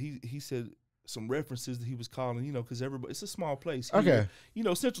 people he said some references that he was calling, you know, because everybody, it's a small place. Okay. You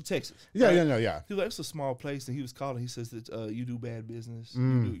know, Central Texas. Yeah, right? yeah. He was like, it's a small place, and he was calling. He says that you do bad business.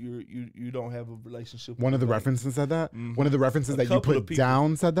 You don't have a relationship. One of the references said that? One of the references that you put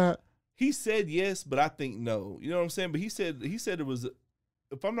down said that? He said yes, but I think no. You know what I'm saying? But he said it was,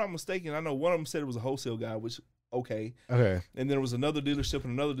 if I'm not mistaken, I know one of them said it was a wholesale guy, which okay. And then there was another dealership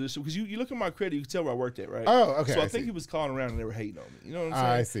and another dealership, because you look at my credit, you can tell where I worked at, right? Oh, okay. So I think he was calling around and they were hating on me. You know what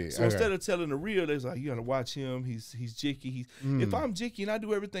I'm saying? I see. So instead of telling the real, they was like, you gotta watch him. He's jicky. If I'm jicky and I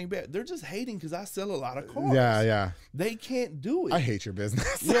do everything bad, they're just hating because I sell a lot of cars. Yeah. They can't do it. I hate your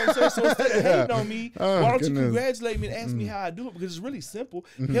business. You know what I'm saying? So instead of hating on me, why don't you congratulate me and ask me how I do it? Because it's really simple.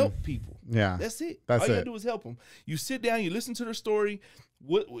 Help people. Yeah. That's it. All you gotta do is help them. You sit down, you listen to their story,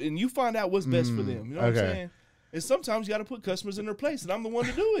 and you find out what's best for them. You know what I'm saying? And sometimes you got to put customers in their place, and I'm the one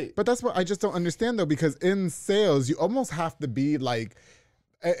to do it. But that's what I just don't understand, though, because in sales, you almost have to be like,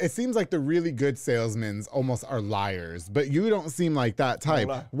 it seems like the really good salesmen almost are liars, but you don't seem like that type.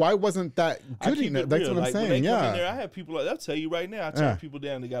 Why wasn't that good enough? That's what I'm saying. When they come in there, I have people, they'll tell you right now, I turn people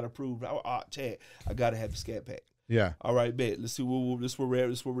down, they got approved. Chad, I got to have the scat pack. Yeah. All right, bet. Let's see this is where we're at.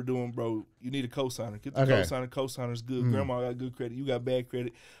 This is what we're doing, bro. You need a cosigner. Get the cosigner. Cosigner's good. Grandma got good credit. You got bad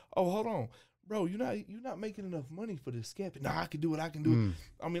credit. Oh, hold on. Bro, you're not making enough money for this scapping. Nah, I can do it. it.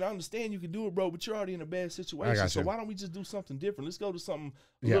 I mean, I understand you can do it, bro, but you're already in a bad situation. So why don't we just do something different? Let's go to something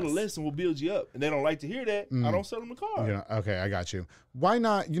a little less, and we'll build you up. And they don't like to hear that. I don't sell them the car. Yeah, okay, I got you. Why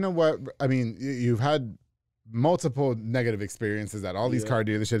not? You know what? I mean, you've had multiple negative experiences at all these car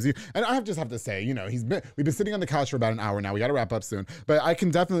dealerships. And I just have to say, you know, we've been sitting on the couch for about an hour now. We got to wrap up soon. But I can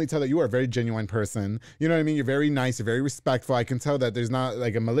definitely tell that you are a very genuine person. You know what I mean? You're very nice. You're very respectful. I can tell that there's not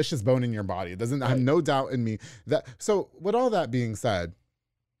like a malicious bone in your body. It doesn't, I have no doubt in me that. So with all that being said,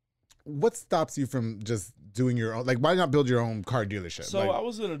 what stops you from just doing your own, like, why not build your own car dealership? So I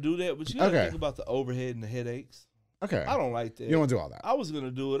was going to do that, but you got to think about the overhead and the headaches. Okay. I don't like that. You don't want to do all that. I was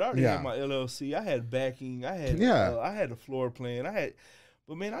gonna do it. I already had my LLC. I had backing. I had I had a floor plan.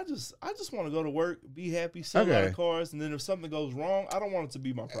 But man, I just want to go to work, be happy, sell a lot of cars, and then if something goes wrong, I don't want it to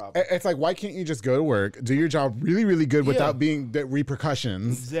be my problem. It's like, why can't you just go to work, do your job really, really good without being the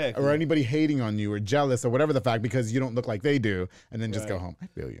repercussions or anybody hating on you or jealous or whatever the fact because you don't look like they do, and then just go home. I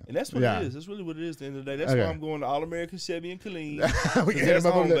feel you. And that's what it is. That's really what it is at the end of the day. That's why I'm going to All American Chevy and Killeen. We can hit them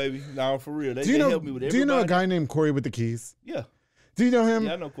up home, baby. No, for real. They help me with everybody. Do you know a guy named Corey with the keys? Yeah. Do you know him?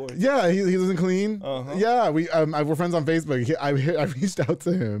 Yeah, I know Corey. Yeah, he lives in Clean. Yeah, we're friends on Facebook. I reached out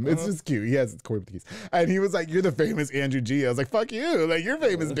to him. It's just cute. He has Corey with the keys, and he was like, "You're the famous Andrew G." I was like, "Fuck you! Like you're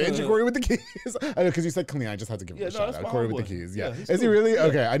famous, bitch. You're Corey with the keys." I know because you said Clean. I just had to give him a shout out. Corey with the keys. Yeah, is he really? Yeah.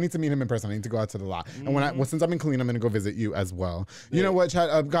 Okay, I need to meet him in person. I need to go out to the lot. And since I'm in Clean, I'm gonna go visit you as well. Yeah. You know what,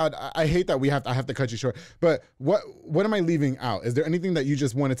 Chad? God, I hate that I have to cut you short. But what am I leaving out? Is there anything that you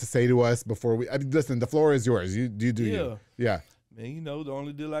just wanted to say to us before we? listen, the floor is yours. You do you. Yeah. Man, you know, the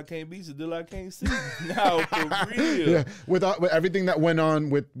only deal I can't beat is the deal I can't see. Now, for real. Yeah, with everything that went on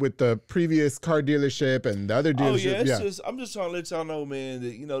with the previous car dealership and the other dealership. Oh, yeah, I'm just trying to let y'all know, man,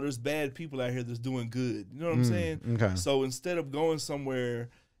 that, you know, there's bad people out here that's doing good. You know what I'm saying? Okay. So instead of going somewhere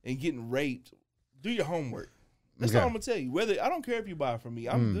and getting raped, do your homework. That's all I'm going to tell you. I don't care if you buy from me.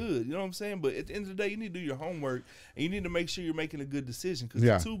 I'm good. You know what I'm saying? But at the end of the day, you need to do your homework, and you need to make sure you're making a good decision. Because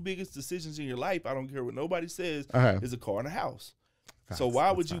the two biggest decisions in your life, I don't care what nobody says, is a car and a house. So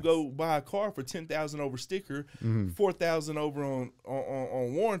why would you go buy a car for $10,000 over sticker, $4,000 over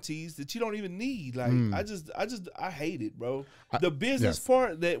on warranties that you don't even need? Like I hate it, bro. The business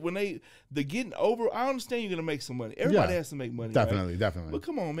part that when the getting over, I understand you're gonna make some money. Everybody has to make money. Definitely, right? definitely. But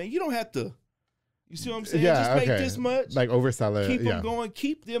come on, man, you don't have to. You see what I'm saying? Yeah, just make this much. Like oversell it. Keep them going.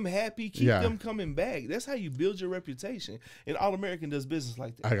 Keep them happy. Keep them coming back. That's how you build your reputation. And All American does business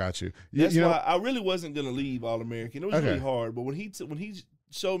like that. I got you. That's why I really wasn't gonna leave All American. It was really hard. But when he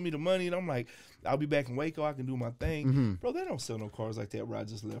showed me the money, and I'm like, I'll be back in Waco. I can do my thing, bro. They don't sell no cars like that where I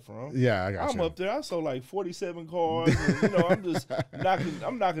just left from. Yeah, I got you. I'm up there. I sold like 47 cars. And, you know, I'm just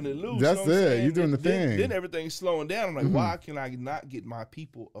knocking it loose. That's it. You're doing the thing. Then everything's slowing down. I'm like, why can I not get my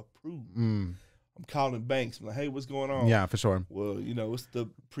people approved? I'm calling banks. I'm like, hey, what's going on? Yeah, for sure. Well, you know, it's the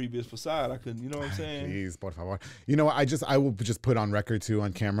previous facade. I couldn't, you know what I'm saying? Please, por favor. You know what? I will just put on record too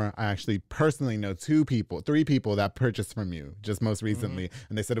on camera. I actually personally know 3 people that purchased from you just most recently.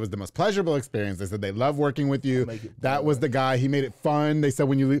 And they said it was the most pleasurable experience. They said they love working with you. That was the guy. He made it fun. They said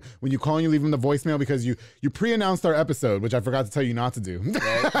when you call and you leave him the voicemail because you pre-announced our episode, which I forgot to tell you not to do.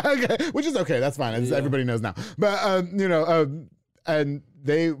 Right. Okay, which is okay. That's fine. Everybody knows now. But, you know, and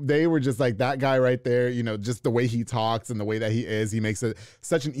they were just like, that guy right there, you know, just the way he talks and the way that he is, he makes it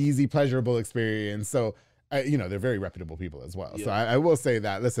such an easy, pleasurable experience. So they're very reputable people as well. Yeah. So I will say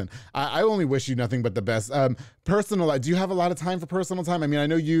that. Listen, I only wish you nothing but the best. Personal life, do you have a lot of time for personal time? I mean, I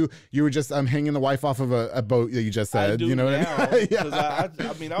know you were just hanging the wife off of a boat that you just said. I do now, what I mean? Because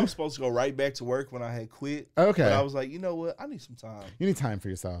I was supposed to go right back to work when I had quit. Okay. But I was like, you know what? I need some time. You need time for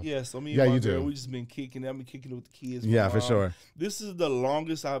yourself. Yeah, so me and my girl, we just been kicking. I've been kicking it with the kids. Yeah, for sure. This is the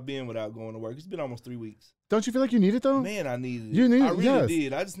longest I've been without going to work. It's been almost 3 weeks. Don't you feel like you need it though? Man, I needed it. You need it. I really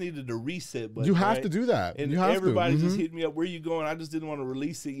did. I just needed the reset button. You have to do that. And everybody just hit me up. Where you going? I just didn't want to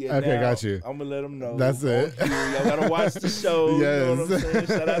release it yet. Okay, got you. I'm gonna let them know. That's it. Y'all gotta watch the show. Yes. You know what I'm saying?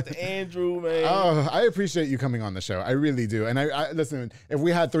 Shout out to Andrew, man. Oh, I appreciate you coming on the show. I really do. And I listen. If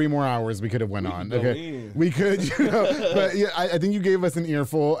we had 3 more hours, we could have went on. Okay, we could. But yeah, I think you gave us an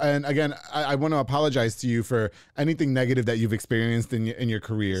earful. And again, I want to apologize to you for anything negative that you've experienced in your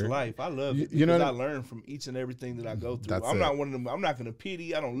career. It's life. I love it. You know, I learn from each and everything that I go through. I'm not one of them. I'm not gonna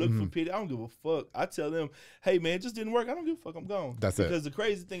pity. I don't look for pity. I don't give a fuck. I tell them, hey man, it just didn't work. I don't give a fuck. I'm gone. That's it. Because the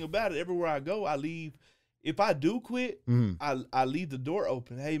crazy thing about it, everywhere I go, I leave. If I do quit, I leave the door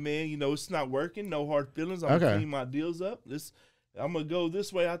open. Hey man, it's not working. No hard feelings. I'm gonna clean my deals up. I'm gonna go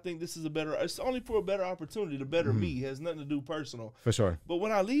this way. I think this is it's only for a better opportunity to better me. It has nothing to do personal. For sure. But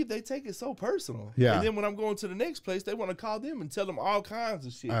when I leave, they take it so personal. Yeah. And then when I'm going to the next place, they want to call them and tell them all kinds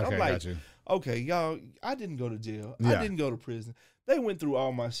of shit. Okay, I'm like, got you. Okay, y'all, I didn't go to jail. Yeah. I didn't go to prison. They went through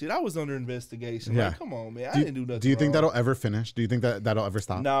all my shit. I was under investigation. Yeah. Like, come on, man. I didn't do nothing. Do you think wrong. that'll ever finish? Do you think that'll ever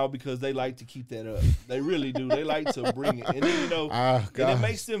stop? No, because they like to keep that up. They really do. They like to bring it. And then, and it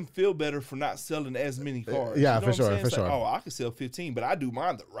makes them feel better for not selling as many cars. Yeah, for sure, for sure. Like, oh, I could sell 15, but I do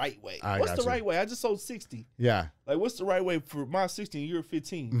mine the right way. What's the right way? I just sold 60. Yeah. Like, what's the right way for my 60 and you're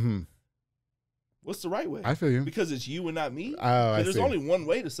 15? Mm-hmm. What's the right way? I feel you. Because it's you and not me? Oh, there's only one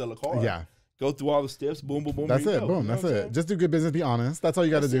way to sell a car. Yeah. Go through all the steps, boom, boom, boom. That's it, boom. That's it. Just do good business, be honest. That's all you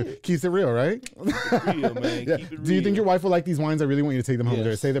got to do. Keeps it real, right? Keep it real, man. Yeah. Keep it real. Do you think your wife will like these wines? I really want you to take them home.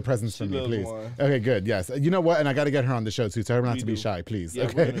 Yes. Say the presents for She me, loves please. wine. Okay, good. Yes. You know what? And I got to get her on the show too. Tell her not to be shy, please. Yeah,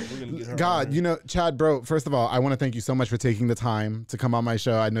 okay. we're gonna get her God, on. Chad, bro. First of all, I want to thank you so much for taking the time to come on my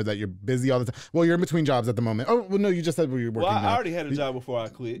show. I know that you're busy all the time. Well, you're in between jobs at the moment. Oh, well, no, you just said you were working. Well, I now. already had a job before I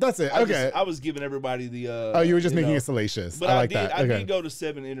quit. That's it. Okay. I was giving everybody the. Oh, you were just making it salacious. But I like that. I did go to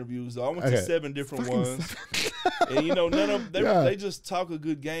 7 interviews. Though. I went to 7 different ones. And none of them, they just talk a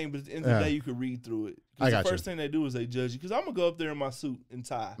good game, but at the end of the day, you can read through it. Because the first thing they do is they judge you. Because I'm going to go up there in my suit and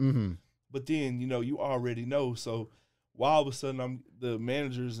tie. Mm-hmm. But then, you already know. So, while all of a sudden the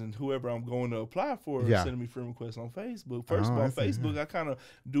managers and whoever I'm going to apply for are sending me friend requests on Facebook. First of all, Facebook, I kind of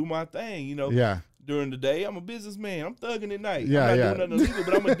do my thing, Yeah. During the day, I'm a businessman. I'm thugging at night. Yeah, I'm not doing nothing illegal,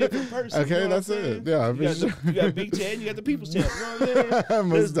 but I'm a different person. Okay, that's it. Yeah, you got Big Chad, you got the People's Champ. You know what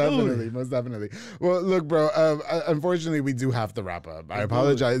I'm saying? Most definitely. Well, look, bro, unfortunately, we do have to wrap up. I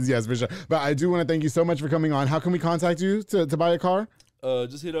apologize. Yes, for sure. But I do want to thank you so much for coming on. How can we contact you to buy a car?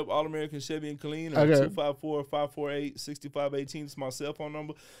 Just hit up All American Chevy and Colleen or 254-548-6518. It's my cell phone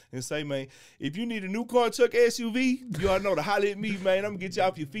number. And say, man, if you need a new car, truck, SUV, you ought to know to holler at me, man. I'm going to get you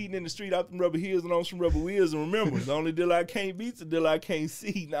off your feet and in the street, out them rubber heels and on some rubber wheels. And remember, the only deal I can't beat's the deal I can't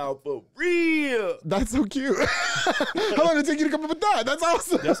see. Now, for real. That's so cute. How long did it take you to come up with that? That's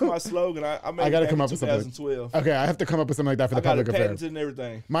awesome. That's my slogan. I got to come up with something. 2012. Okay, I have to come up with something like that for the public affair. I got it patented and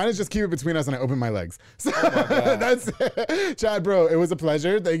everything. Mine is just keep it between us and I open my legs. So oh my God. That's it. Chad, bro, it was a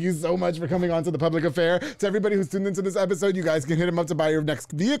pleasure. Thank you so much for coming on to the public affair. To everybody who's tuned into this episode, you guys can hit him up to buy your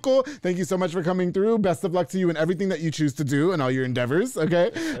next vehicle. Thank you so much for coming through. Best of luck to you in everything that you choose to do and all your endeavors,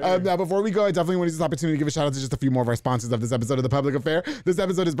 okay? Now, before we go, I definitely want to use this opportunity to give a shout out to just a few more of our sponsors of this episode of the public affair. This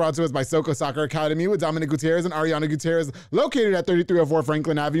episode is brought to us by Soko Soccer Academy with Dominic Gutierrez and Ariana Gutierrez, located at 3304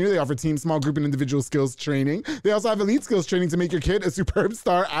 Franklin Avenue. They offer team, small group, and individual skills training. They also have elite skills training to make your kid a superb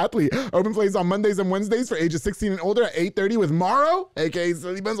star athlete. Open plays on Mondays and Wednesdays for ages 16 and older at 8:30 with Morrow, aka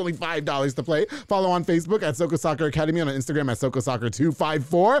Silly Buns, only $5 to play. Follow on Facebook at Soko Soccer Academy and on Instagram at Soko Soccer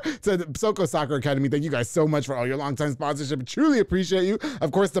 254. To the Soko Soccer Academy, thank you guys so much for all your longtime sponsorship. Truly appreciate you.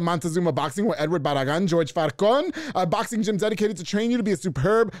 Of course, the Montezuma Boxing with Edward Barragan, George Farcon, a boxing gym dedicated to train you to be a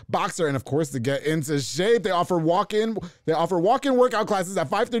superb boxer and of course to get into shape. They offer walk-in workout classes at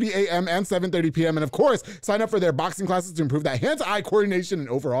 5:30 a.m. and 7:30 p.m. and of course, sign up for their boxing classes to improve that hand-to-eye coordination and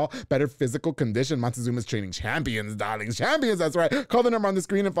overall better physical condition. Montezuma's training champions, darlings. Champions, that's right. Call the number on the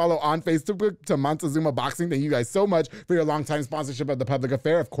screen and follow on Facebook to Montezuma Boxing. Thank you guys so much for your longtime sponsorship of the Public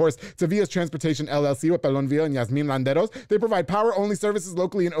Affair. Of course, to Via's Transportation LLC with Pelon Villa and Yasmin Landeros. They provide power-only services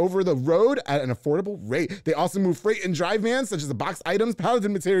locally and over the road at an affordable rate. They also move freight and dry vans, such as the box items, pallets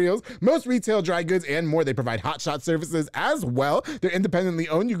and materials, most retail dry goods, and more. They provide hotshot services as well. They're independently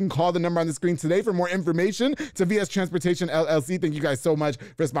owned. You can call the number on the screen today for more information. To Via's Transportation LLC. Thank you guys so much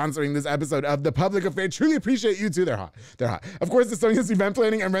for sponsoring this episode of The Public Affair. Truly appreciate you too. They're hot. They're hot. Of course, the Sonia's Event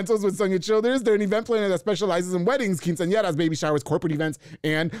Planning and Rentals with Sonia Childers. They're an event planner that specializes in weddings, quinceañeras, baby showers, corporate events,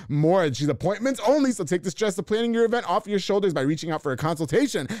 and more. She's appointments only, so take the stress of planning your event off your shoulders by reaching out for a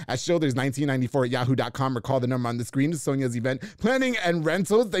consultation at shoulders1994@yahoo.com or call the number on the screen to Sonia's Event Planning and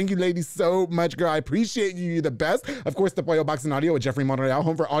Rentals. Thank you, ladies, so much, girl. I appreciate you. You're the best. Of course, the Pollo Box and Audio with Jeffrey Monreal,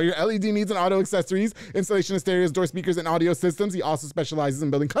 home for all your LED needs and auto accessories, installation of stereos, door speakers, and audio systems. He also specializes in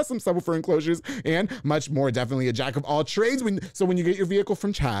building custom subwoofer enclosures and much more. Definitely a jack of all trades. So when you get your vehicle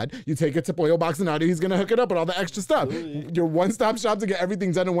from Chad, you take it to Pollo Box and Audio. He's going to hook it up with all the extra stuff. Your one-stop shop to get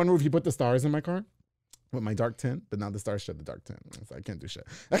everything done in one roof. You put the stars in my car with my dark tint, but now the stars shed the dark tint, so I can't do shit.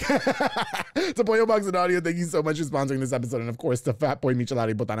 To Pollo Box and Audio, thank you so much for sponsoring this episode. And of course, to Fat Boy Michelada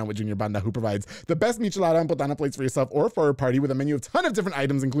y Botana with Junior Banda, who provides the best michelada and botana plates for yourself or for a party with a menu of a ton of different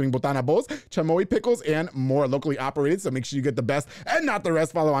items, including botana bowls, chamoy pickles, and more. Locally operated, so make sure you get the best and not the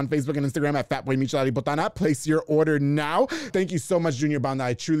rest. Follow on Facebook and Instagram at Fat Boy Michelada y Botana. Place your order now. Thank you so much, Junior Banda.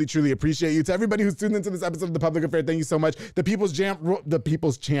 I truly, truly appreciate you. To everybody who's tuned into this episode of The Public Affair, thank you so much. The People's Champ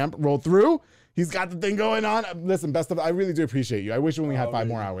rolled through. He's got the thing going on. Listen, best of, I really do appreciate you. I wish we only had 5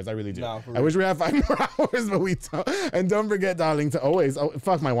 more hours. I really do. I wish we had 5 more hours, but we don't. And don't forget, darling, to always,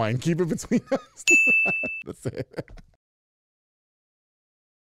 fuck my wine. Keep it between us. That's it.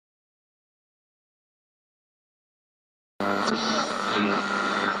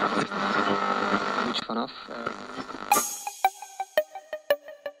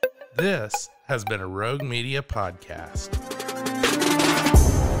 This has been a Rogue Media podcast.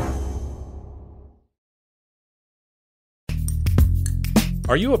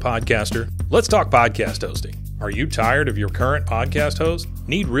 Are you a podcaster? Let's talk podcast hosting. Are you tired of your current podcast host?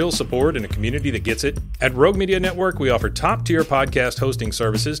 Need real support in a community that gets it? At Rogue Media Network, we offer top-tier podcast hosting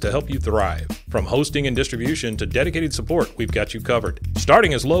services to help you thrive. From hosting and distribution to dedicated support, we've got you covered.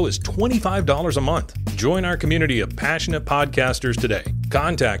 Starting as low as $25 a month. Join our community of passionate podcasters today.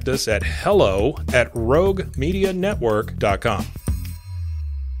 Contact us at hello@roguemedianetwork.com.